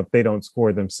bode well if they don't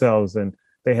score themselves. And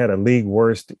they had a league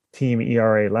worst team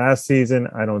ERA last season.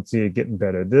 I don't see it getting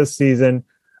better this season.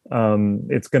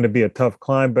 It's going to be a tough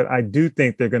climb, but I do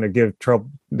think they're going to give trouble.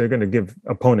 They're going to give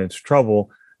opponents trouble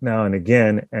now and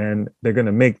again, and they're going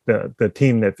to make the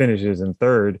team that finishes in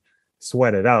third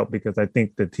sweat it out, because I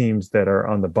think the teams that are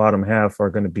on the bottom half are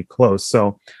going to be close.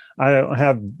 So I don't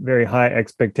have very high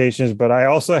expectations, but I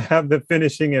also have the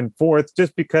finishing in fourth,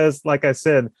 just because, like I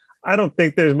said, I don't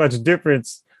think there's much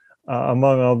difference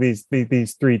among all these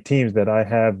three teams that I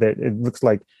have, that it looks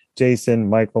like Jason,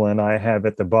 Michael, and I have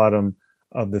at the bottom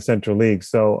of the Central League.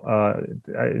 So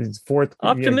it's fourth.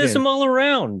 Optimism all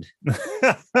around.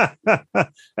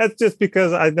 That's just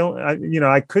because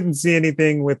I couldn't see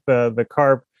anything with the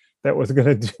Carp that was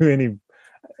going to do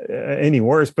any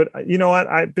worse. But you know what?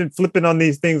 I've been flipping on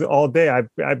these things all day.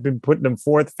 I've been putting them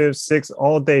fourth, fifth, sixth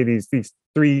all day. These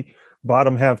three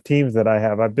bottom half teams that I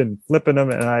have, I've been flipping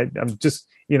them, and I'm just,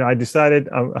 I decided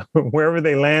wherever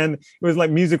they land, it was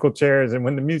like musical chairs. And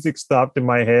when the music stopped in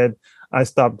my head, I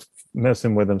stopped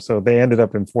messing with them. So they ended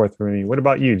up in fourth for me. What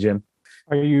about you, Jim?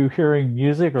 Are you hearing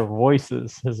music or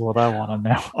voices is what I want to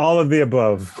know. All of the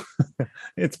above.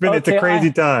 It's a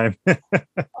crazy time.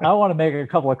 I want to make a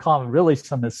couple of comments, really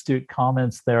some astute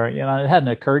comments there. It hadn't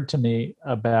occurred to me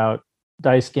about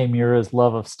Daisuke Miura's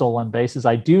love of stolen bases.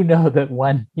 I do know that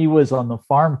when he was on the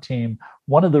farm team,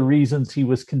 one of the reasons he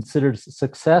was considered a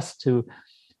success to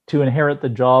inherit the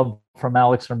job from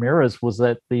Alex Ramirez was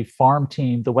that the farm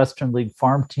team, the Western League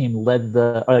farm team,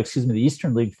 the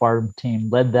Eastern League farm team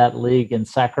led that league in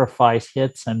sacrifice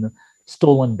hits and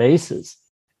stolen bases.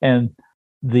 And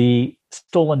the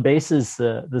stolen bases,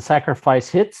 the sacrifice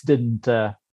hits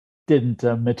didn't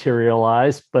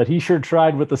materialize, but he sure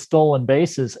tried with the stolen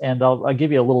bases. And I'll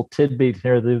give you a little tidbit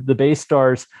here. The Bay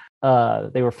Stars,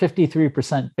 they were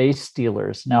 53% base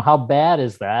stealers. Now, how bad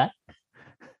is that?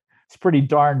 It's pretty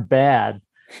darn bad.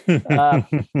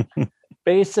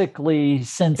 Basically,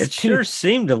 since it sure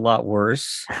seemed a lot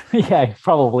worse. Yeah, it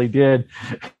probably did.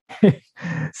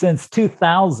 Since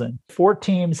 2000, 4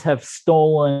 teams have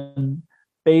stolen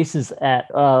bases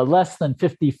at less than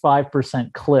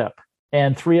 55% clip,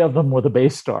 and 3 of them were the Bay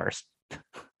Stars.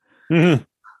 Mm-hmm.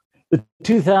 The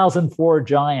 2004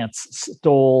 Giants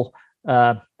stole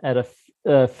at a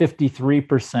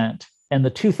 53%, and the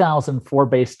 2004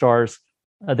 Bay Stars,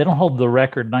 they don't hold the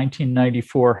record.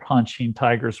 1994 Hanshin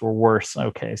Tigers were worse.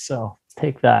 Okay, so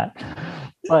take that.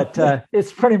 But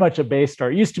it's pretty much a Bay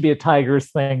Star. It used to be a Tigers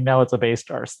thing. Now it's a Bay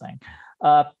Stars thing.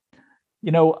 I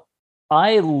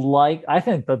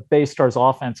think the Bay Stars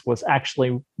offense was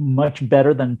actually much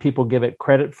better than people give it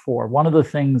credit for. One of the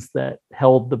things that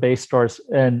held the Bay Stars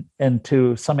and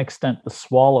to some extent the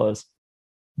Swallows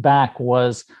back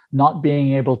was not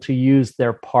being able to use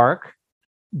their park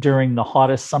during the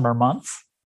hottest summer months.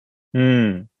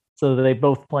 So they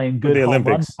both play in good home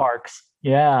run parks.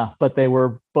 Yeah, but they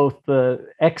were both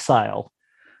exiled.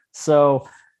 So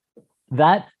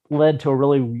that led to a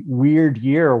really weird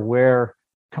year where,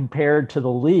 compared to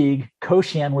the league,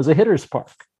 Koshien was a hitter's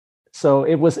park. So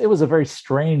it was a very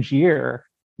strange year.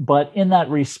 But in that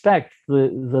respect,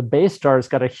 the Bay Stars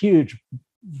got a huge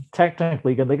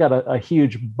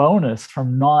bonus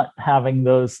from not having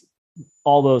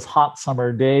all those hot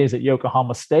summer days at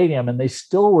Yokohama Stadium, and they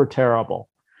still were terrible.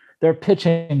 Their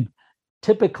pitching,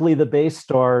 typically the Bay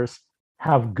Stars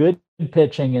have good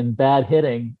pitching and bad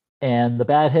hitting, and the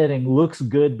bad hitting looks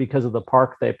good because of the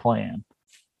park they play in.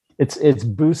 It's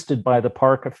boosted by the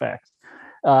park effect.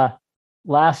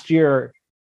 Last year,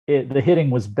 the hitting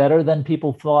was better than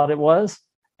people thought it was,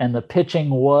 and the pitching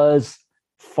was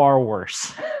far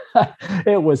worse.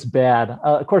 It was bad.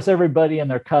 Of course, everybody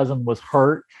and their cousin was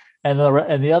hurt, and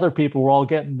the other people were all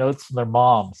getting notes from their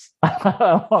moms.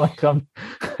 I want to come.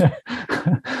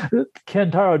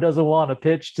 Kentaro doesn't want to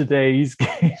pitch today. He's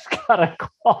got a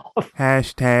cough.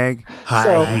 Hashtag high.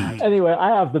 So anyway,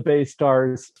 I have the Bay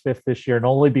Stars 5th this year, and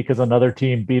only because another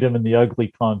team beat them in the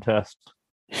ugly contest.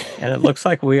 And it looks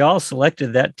like we all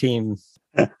selected that team.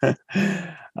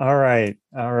 All right.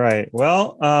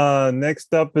 Well,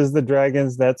 next up is the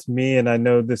Dragons. That's me, and I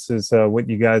know this is what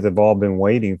you guys have all been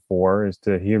waiting for, is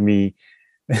to hear me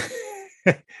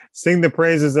sing the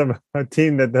praises of a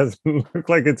team that doesn't look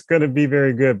like it's going to be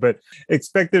very good. But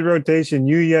expected rotation: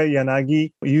 Yuya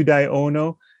Yanagi, Yudai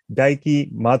Ono,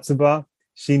 Daiki Matsuba,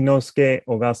 Shinnosuke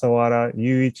Ogasawara,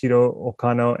 Yuichiro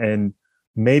Okano, and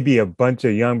maybe a bunch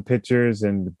of young pitchers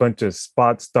and a bunch of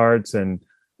spot starts, and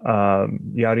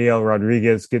Yariel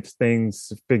Rodriguez gets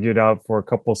things figured out for a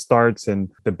couple starts, and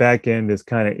the back end is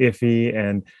kind of iffy.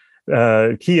 And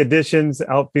key additions: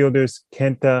 outfielders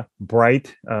Kenta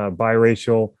Bright,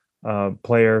 biracial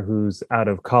player who's out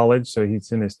of college, so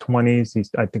he's in his 20s.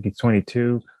 I think he's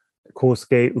 22.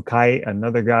 Kosuke Ukai,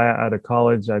 another guy out of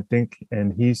college, I think,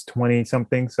 and he's 20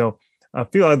 something. So a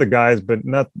few other guys, but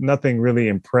nothing really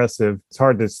impressive. It's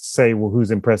hard to say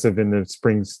who's impressive in the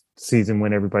spring season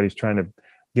when everybody's trying to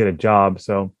get a job.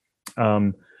 So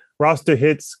Roster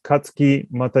hits Katsuki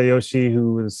Matayoshi,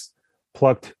 who was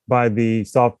plucked by the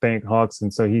SoftBank Hawks,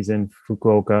 and so he's in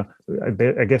Fukuoka.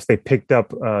 I guess they picked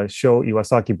up Sho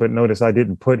Iwasaki, but notice I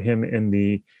didn't put him in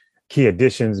the key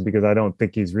additions because I don't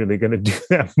think he's really going to do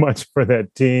that much for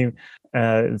that team.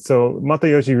 So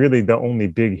Matayoshi really the only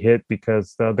big hit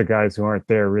because the other guys who aren't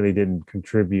there really didn't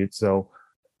contribute. So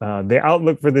the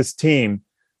outlook for this team.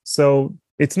 So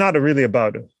it's not really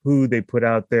about who they put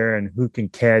out there and who can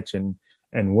catch and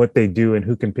what they do and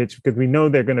who can pitch, because we know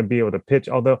they're going to be able to pitch.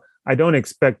 Although I don't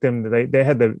expect them. They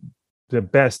had the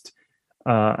best,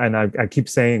 and I keep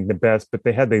saying the best, but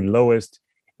they had the lowest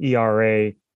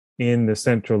ERA in the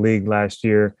Central League last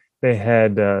year. They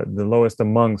had the lowest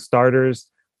among starters.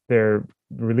 Their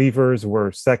relievers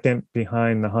were second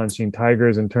behind the Hanshin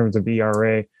Tigers in terms of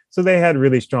ERA. So they had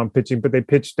really strong pitching, but they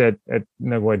pitched at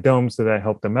Nagoya Dome, so that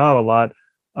helped them out a lot.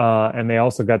 And they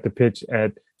also got to pitch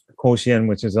at Koshien,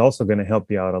 which is also going to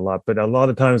help you out a lot. But a lot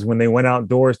of times when they went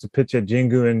outdoors to pitch at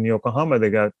Jingu and Yokohama,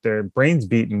 they got their brains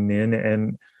beaten in.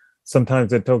 And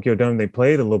sometimes at Tokyo Dome, they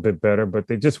played a little bit better, but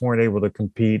they just weren't able to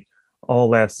compete all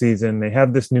last season. They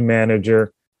have this new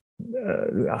manager.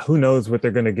 Who knows what they're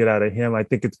going to get out of him? I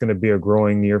think it's going to be a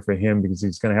growing year for him because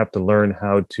he's going to have to learn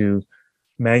how to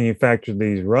manufacture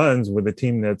these runs with a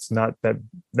team that's not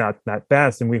that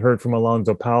fast. And we heard from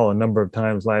Alonzo Powell a number of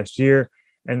times last year.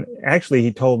 And actually,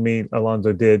 he told me,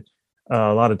 Alonzo did,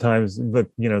 a lot of times, look,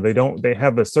 they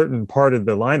have a certain part of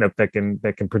the lineup that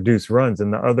can produce runs,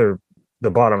 and the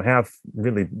bottom half,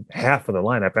 really half of the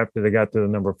lineup after they got to the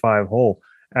number 5 hole.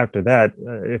 After that,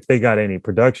 if they got any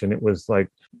production, it was like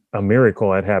a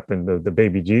miracle had happened. The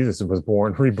baby Jesus was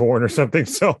reborn or something.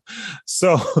 So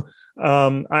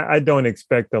I don't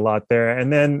expect a lot there.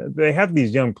 And then they have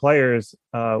these young players.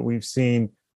 We've seen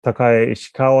Takaya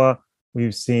Ishikawa.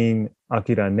 We've seen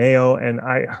Akira Neo. And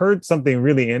I heard something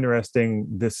really interesting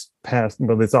this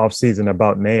off season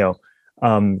about Neo,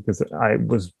 because I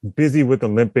was busy with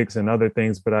Olympics and other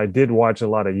things, but I did watch a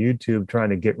lot of YouTube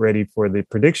trying to get ready for the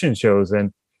prediction shows.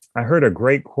 And I heard a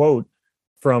great quote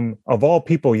from, of all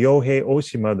people, Yohei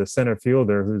Oshima, the center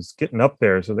fielder, who's getting up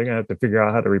there. So they're going to have to figure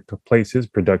out how to replace his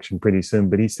production pretty soon.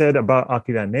 But he said about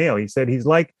Akira Neo, he said he's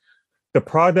like the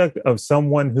product of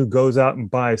someone who goes out and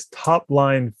buys top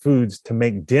line foods to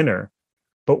make dinner,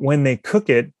 but when they cook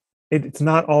it, it's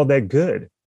not all that good.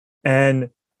 And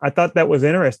I thought that was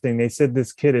interesting. They said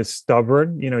this kid is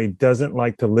stubborn. He doesn't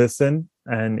like to listen,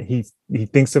 and he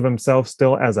thinks of himself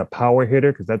still as a power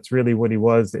hitter because that's really what he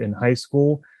was in high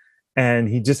school. And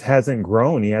he just hasn't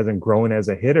grown. He hasn't grown as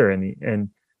a hitter. And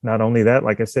not only that,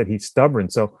 like I said, he's stubborn.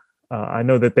 So I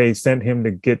know that they sent him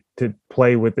to get to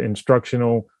play with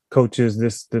instructional coaches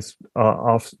this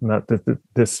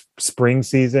spring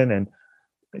season. And,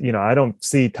 I don't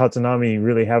see Tatsunami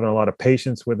really having a lot of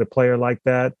patience with a player like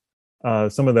that.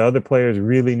 Some of the other players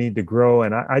really need to grow,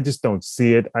 and I just don't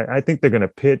see it. I think they're going to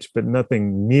pitch, but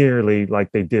nothing nearly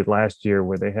like they did last year,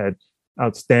 where they had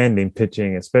outstanding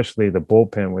pitching, especially the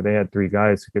bullpen, where they had 3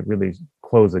 guys who could really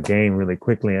close a game really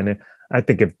quickly. And I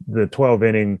think if the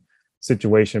 12-inning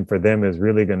situation for them is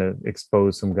really going to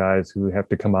expose some guys who have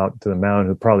to come out to the mound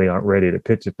who probably aren't ready to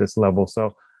pitch at this level.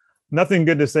 So nothing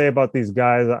good to say about these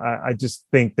guys. I just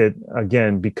think that,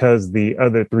 again, because the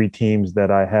other 3 teams that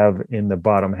I have in the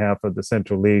bottom half of the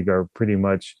Central League are pretty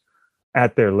much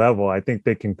at their level, I think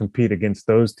they can compete against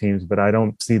those teams, but I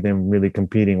don't see them really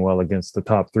competing well against the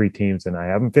top 3 teams, and I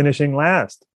have them finishing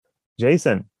last.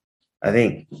 Jason? I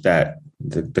think that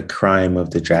the crime of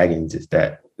the Dragons is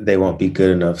that they won't be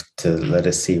good enough to let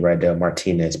us see Rydell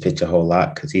Martinez pitch a whole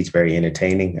lot, because he's very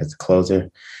entertaining as a closer.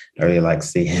 I really like to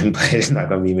see him, but it's not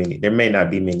going to be many. There may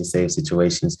not be many save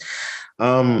situations.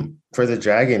 For the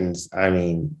Dragons, I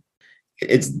mean,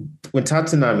 it's when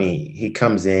Tatsunami, he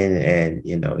comes in and,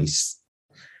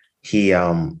 he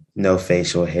no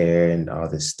facial hair and all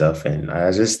this stuff. And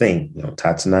I just think,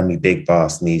 Tatsunami Big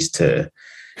Boss needs to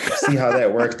see how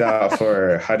that worked out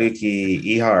for Haruki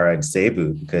Ihara and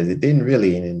Seibu, because it didn't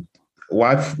really. And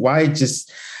why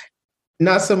just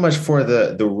not so much for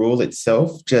the rule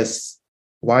itself, just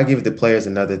why give the players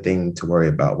another thing to worry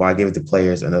about? Why give the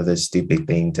players another stupid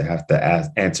thing to have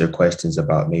to answer questions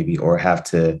about, maybe, or have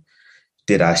to,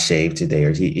 did I shave today?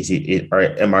 Or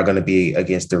am I going to be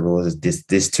against the rules?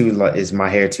 Is my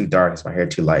hair too dark? Is my hair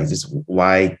too light?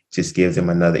 Why just give them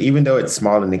another, even though it's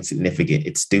small and insignificant,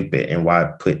 it's stupid. And why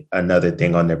put another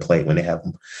thing on their plate when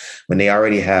they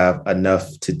already have enough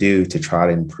to do to try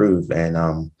to improve?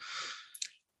 And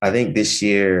I think this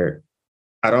year,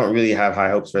 I don't really have high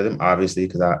hopes for them, obviously,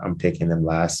 because I'm picking them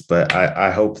last. But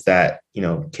I hope that,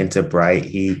 Kenta Bright,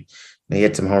 he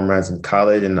hit some home runs in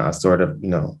college, and I sort of,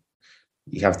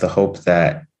 You have to hope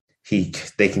that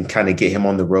they can kind of get him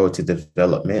on the road to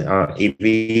development.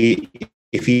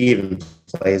 If he even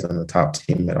plays on the top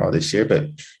team at all this year, but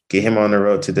get him on the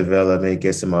road to development,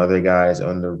 get some other guys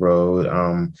on the road.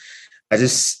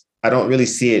 I don't really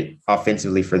see it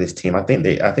offensively for this team. I think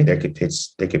they could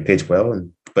pitch well,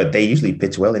 but they usually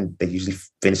pitch well and they usually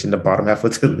finish in the bottom half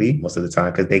of the league most of the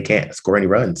time because they can't score any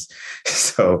runs.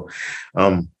 So,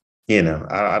 I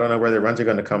don't know where the runs are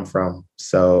going to come from.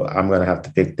 So I'm going to have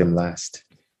to pick them last.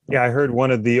 Yeah, I heard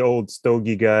one of the old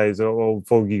fogey guys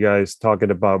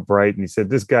talking about Brighton. He said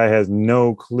this guy has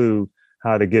no clue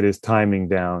how to get his timing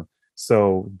down.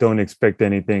 So don't expect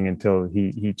anything until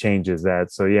he changes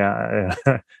that. So yeah,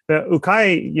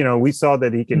 Ukai, we saw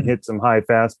that he can hit some high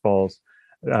fastballs,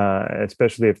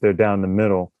 especially if they're down the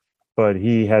middle. But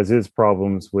he has his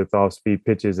problems with off-speed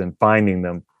pitches and finding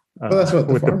them. Well, that's what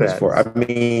the farm is for. I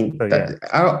mean,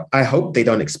 I hope they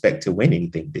don't expect to win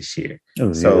anything this year.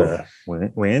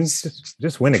 Wins,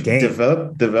 just win a game.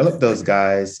 Develop those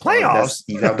guys. Playoffs.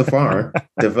 You have the farm.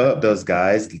 Develop those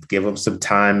guys. Give them some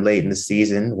time late in the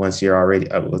season. Once you're already,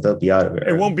 they'll be out of it.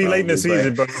 It won't be late in the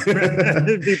season, but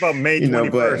it'll be about May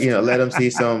 21st. But let them see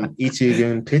some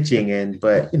Ichigan pitching,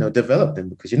 but develop them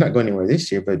because you're not going anywhere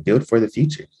this year. But build for the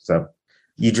future. So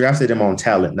you drafted them on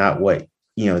talent, not what.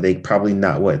 They probably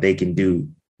not what they can do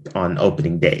on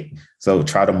opening day. So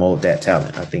try to mold that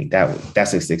talent. I think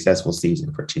that's a successful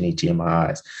season for Chinichi in my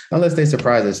eyes, unless they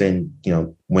surprise us and,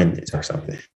 win it or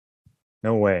something.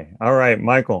 No way. All right,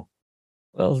 Michael.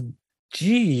 Well,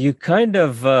 you kind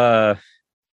of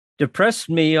depressed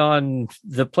me on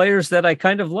the players that I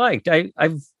kind of liked.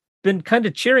 I've been kind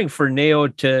of cheering for Neo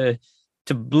to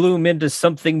bloom into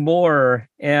something more.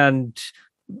 And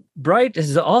Bright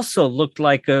has also looked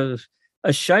like a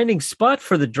shining spot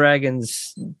for the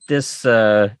Dragons this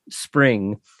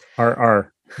spring. So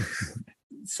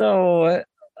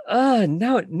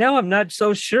now I'm not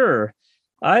so sure.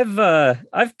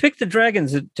 I've picked the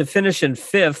Dragons to finish in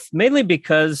fifth, mainly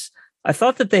because I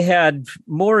thought that they had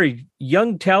more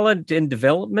young talent in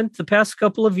development the past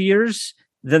couple of years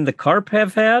than the Carp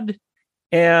have had.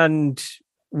 And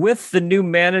with the new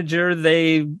manager,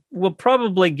 they will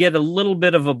probably get a little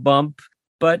bit of a bump,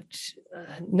 but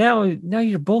now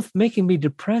you're both making me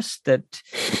depressed that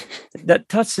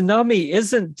Tatsunami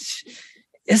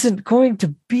isn't going to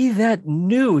be that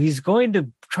new. He's going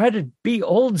to try to be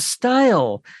old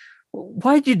style.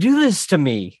 Why'd you do this to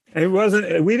me?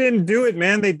 We didn't do it,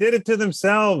 man. They did it to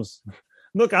themselves.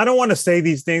 Look, I don't want to say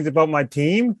these things about my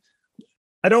team.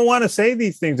 But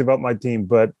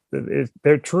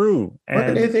they're true.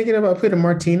 Aren't they thinking about putting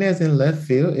Martinez in left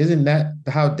field? Isn't that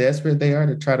how desperate they are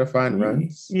to try to find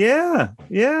runs? Yeah.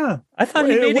 I thought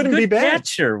he made a good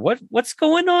catcher. What's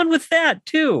going on with that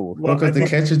too? Well, because the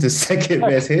catcher's the second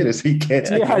best hitter, so he can't.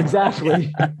 Yeah,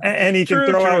 exactly. And he can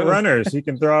throw out runners.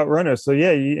 So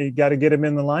yeah, you got to get him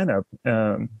in the lineup.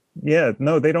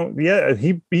 They don't. Yeah,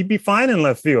 he'd be fine in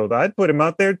left field. I'd put him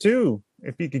out there too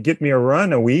if he could get me a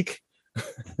run a week.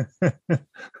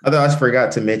 Although I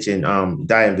forgot to mention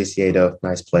Diane Viciedo,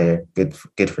 nice player, good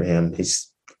for him. He's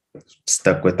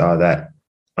stuck with all that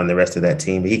on the rest of that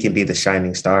team. He can be the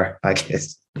shining star, I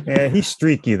guess. Yeah, he's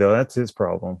streaky though. That's his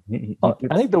problem. I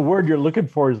think the word you're looking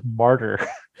for is martyr.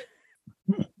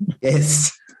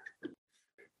 Yes.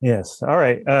 All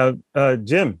right,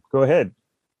 Jim, go ahead.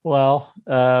 Well,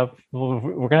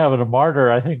 we're gonna have a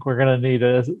martyr. I think we're gonna need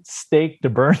a stake to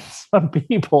burn some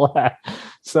people at.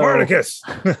 So, Spartacus.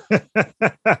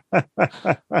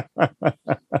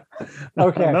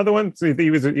 Okay, another one. So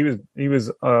he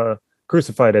was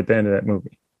crucified at the end of that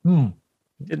movie.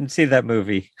 Didn't see that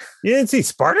movie. You didn't see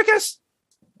Spartacus?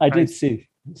 I did see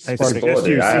Spartacus.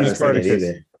 I haven't seen it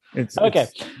either. Okay.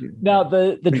 Now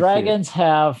the Dragons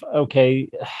have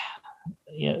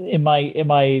in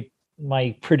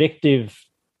my predictive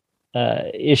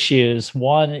issues.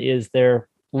 One is their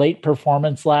late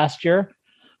performance last year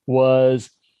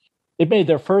it made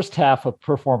their first half of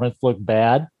performance look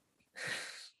bad.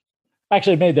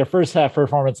 Actually, it made their first half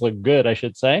performance look good, I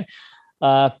should say.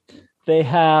 They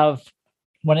have,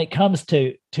 when it comes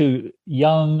to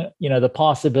young, the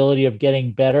possibility of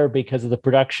getting better because of the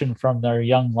production from their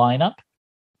young lineup.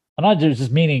 I'm not just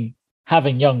meaning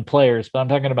having young players, but I'm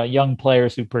talking about young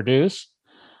players who produce.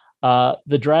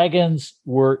 The Dragons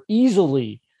were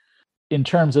easily, in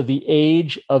terms of the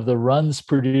age of the runs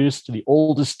produced, the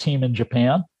oldest team in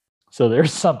Japan. So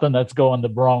there's something that's going the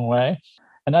wrong way.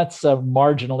 And that's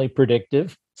marginally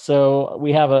predictive. So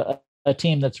we have a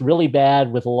team that's really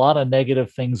bad with a lot of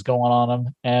negative things going on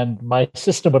them. And my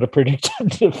system would have predicted them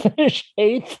to finish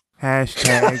 8th.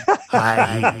 Hashtag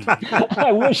high heat.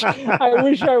 I wish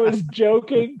I was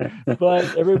joking,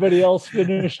 but everybody else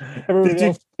finished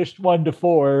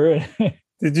 1-4.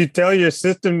 Did you tell your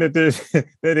system that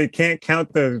that it can't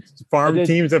count the farm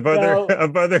teams of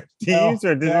other teams?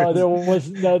 There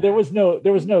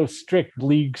was no strict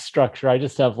league structure. I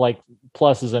just have like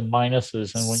pluses and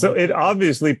minuses, and so it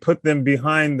obviously put them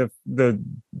behind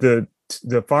the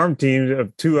farm teams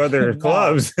of two other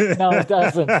clubs. No, it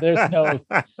doesn't. There's no.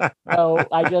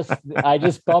 I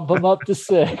just bump them up to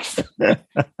 6. No,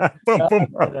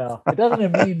 it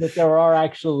doesn't mean that there are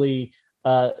actually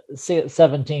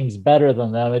 7 teams better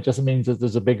than them. It just means that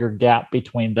there's a bigger gap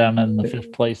between them and the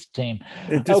 5th place team.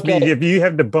 It just means if you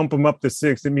have to bump them up to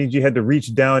 6, it means you had to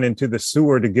reach down into the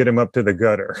sewer to get them up to the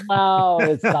gutter. No,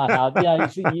 it's not how.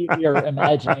 Yeah, you're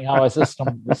imagining how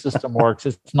the system works.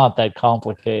 It's not that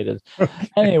complicated.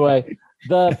 Anyway,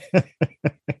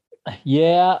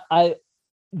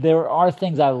 there are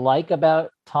things I like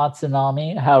about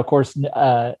Tatsunami. How, of course,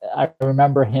 I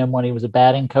remember him when he was a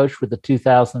batting coach with the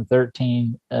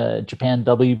 2013 Japan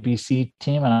WBC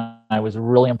team, and I was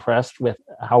really impressed with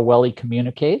how well he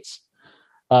communicates.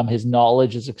 His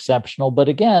knowledge is exceptional. But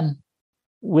again,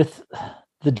 with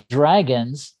the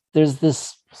Dragons, there's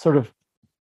this sort of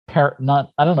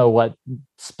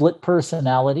split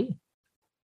personality.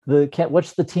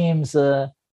 What's the team's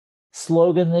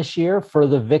slogan this year?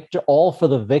 All for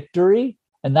the victory.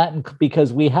 And that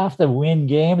because we have to win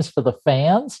games for the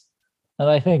fans. And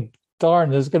I think,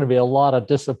 there's going to be a lot of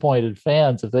disappointed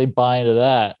fans if they buy into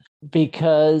that,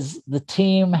 because the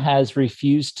team has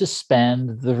refused to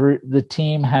spend. The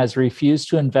team has refused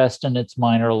to invest in its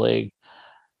minor league.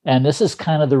 And this is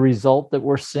kind of the result that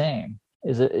we're seeing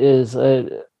is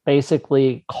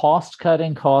basically cost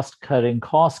cutting,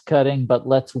 but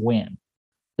let's win.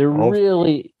 There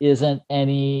really isn't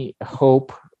any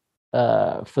hope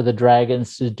for the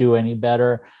Dragons to do any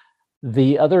better.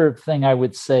 The other thing I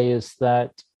would say is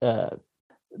that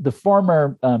the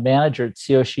former manager,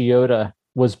 Tsuyoshi Yoda,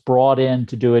 was brought in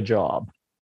to do a job,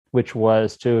 which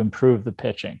was to improve the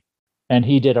pitching. And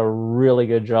he did a really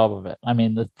good job of it. I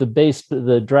mean,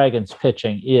 the Dragons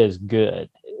pitching is good.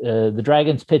 The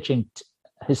Dragons pitching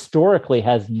historically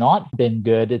has not been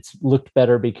good. It's looked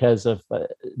better because of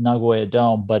Nagoya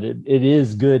Dome, but it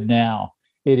is good now.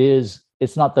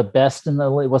 It's not the best in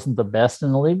the league. It wasn't the best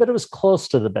in the league, but it was close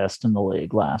to the best in the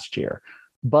league last year.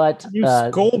 But you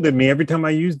scolded me every time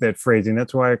I used that phrasing.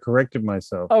 That's why I corrected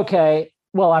myself. Okay.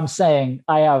 Well, I'm saying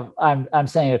I'm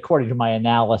saying according to my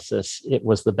analysis, it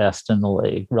was the best in the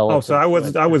league. So I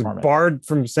was barred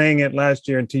from saying it last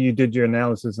year until you did your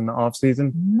analysis in the off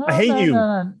season. I hate you.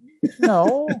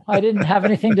 No, I didn't have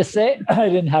anything to say. I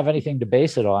didn't have anything to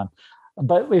base it on.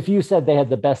 But if you said they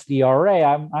had the best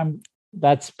ERA,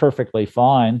 that's perfectly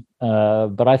fine.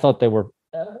 But I thought they were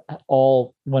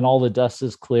when all the dust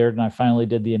is cleared, and I finally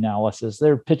did the analysis,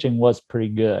 their pitching was pretty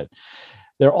good.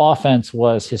 Their offense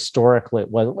was historically, it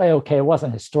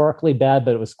wasn't historically bad,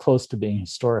 but it was close to being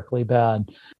historically bad.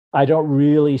 I don't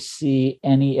really see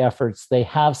any efforts. They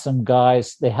have some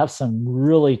guys, they have some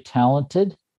really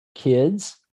talented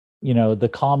kids. The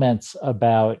comments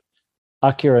about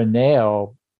Akira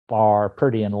Neo are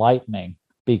pretty enlightening,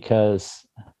 because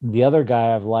the other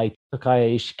guy I've liked,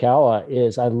 Takaya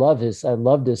Ishikawa, I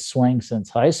loved his swing since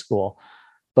high school,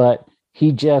 but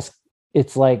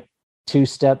it's like two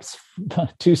steps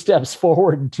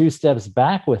forward and 2 steps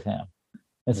back with him.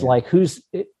 It's like,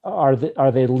 are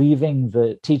they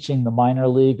leaving teaching the minor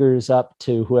leaguers up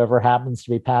to whoever happens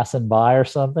to be passing by or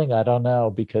something? I don't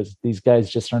know, because these guys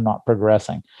just are not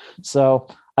progressing. So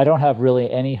I don't have really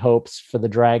any hopes for the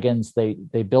Dragons. They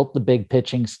built the big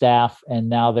pitching staff, and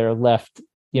now they're left.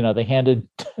 They handed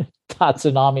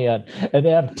Tatsunami an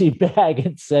empty bag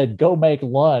and said, "Go make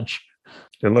lunch."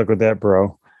 Good luck with that,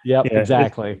 bro. Yep, yeah,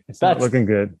 exactly. That's not looking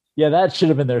good. Yeah, that should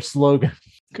have been their slogan.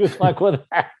 Good luck with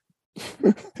that.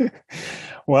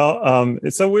 Well,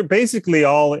 so we're basically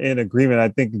all in agreement. I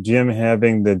think Jim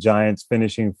having the Giants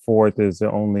finishing 4th is the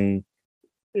only.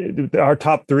 Our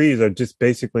top 3s are just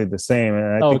basically the same,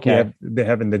 and I think they're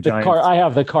having the Giants. I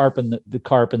have the Carp in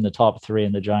the top 3,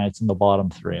 and the Giants in the bottom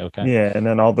 3. Okay. Yeah, and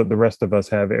then all the rest of us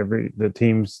have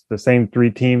the same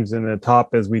 3 teams in the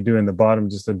top as we do in the bottom,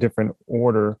 just a different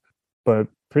order, but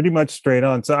pretty much straight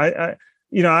on. So I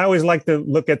always like to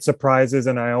look at surprises,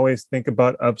 and I always think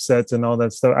about upsets and all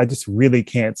that stuff. I just really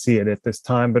can't see it at this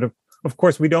time, but of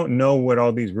course we don't know what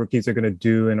all these rookies are going to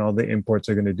do and all the imports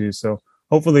are going to do. So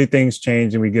hopefully things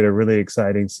change and we get a really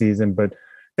exciting season. But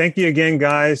thank you again,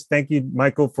 guys. Thank you,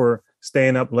 Michael, for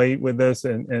staying up late with us,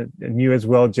 and you as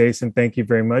well, Jason. Thank you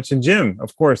very much. And Jim,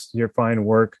 of course, your fine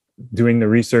work doing the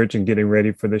research and getting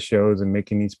ready for the shows and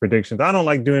making these predictions. I don't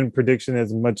like doing prediction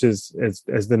as much as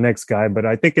the next guy, but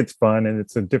I think it's fun and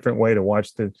it's a different way to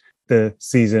watch the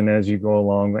season as you go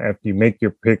along after you make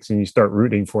your picks and you start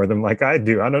rooting for them like I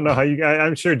do. I don't know how you guys,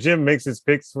 I'm sure Jim makes his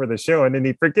picks for the show and then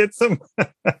he forgets them.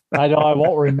 I know I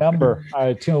won't remember.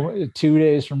 2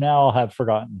 days from now, I'll have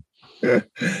forgotten.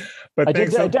 But I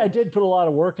did put a lot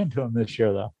of work into him this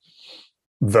year,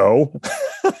 though.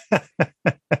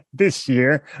 This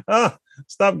year. Oh,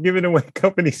 stop giving away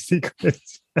company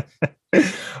secrets.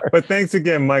 But thanks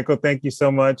again, Michael. Thank you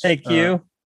so much. Thank you.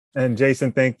 And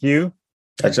Jason, thank you.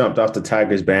 I jumped off the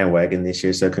Tigers bandwagon this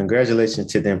year, so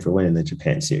congratulations to them for winning the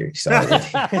Japan series.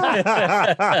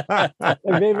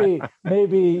 maybe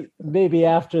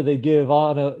after they give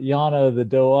Yano the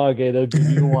Doage, they'll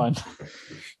give you one.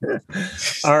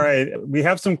 All right. We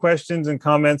have some questions and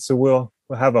comments, so we'll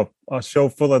have a show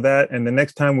full of that. And the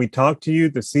next time we talk to you,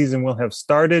 the season will have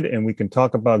started and we can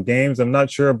talk about games. I'm not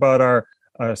sure about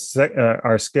our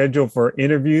schedule for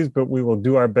interviews, but we will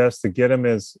do our best to get them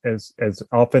as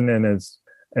often and as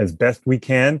best we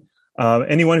can.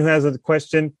 Anyone who has a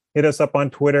question, hit us up on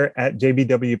Twitter at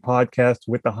JBW Podcast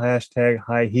with the hashtag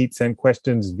High Heat. Send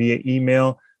questions via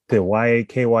email to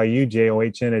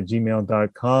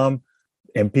yakyujohn@gmail.com.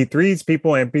 MP3s,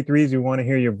 people, MP3s, we want to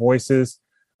hear your voices.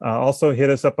 Also, hit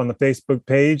us up on the Facebook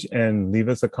page and leave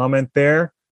us a comment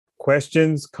there.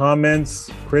 Questions, comments,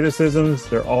 criticisms,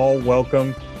 they're all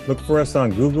welcome. Look for us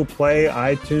on Google Play,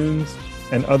 iTunes,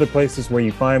 and other places where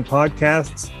you find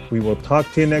podcasts. We will talk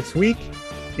to you next week.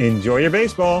 Enjoy your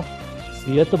baseball.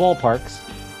 See you at the ballparks.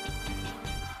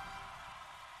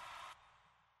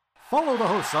 Follow the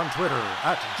hosts on Twitter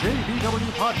at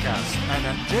JBW Podcast and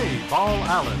at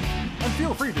JBallAllen. And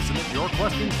feel free to submit your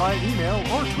questions by email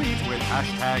or tweet with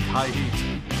hashtag High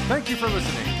Heat. Thank you for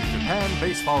listening to Japan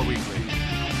Baseball Weekly.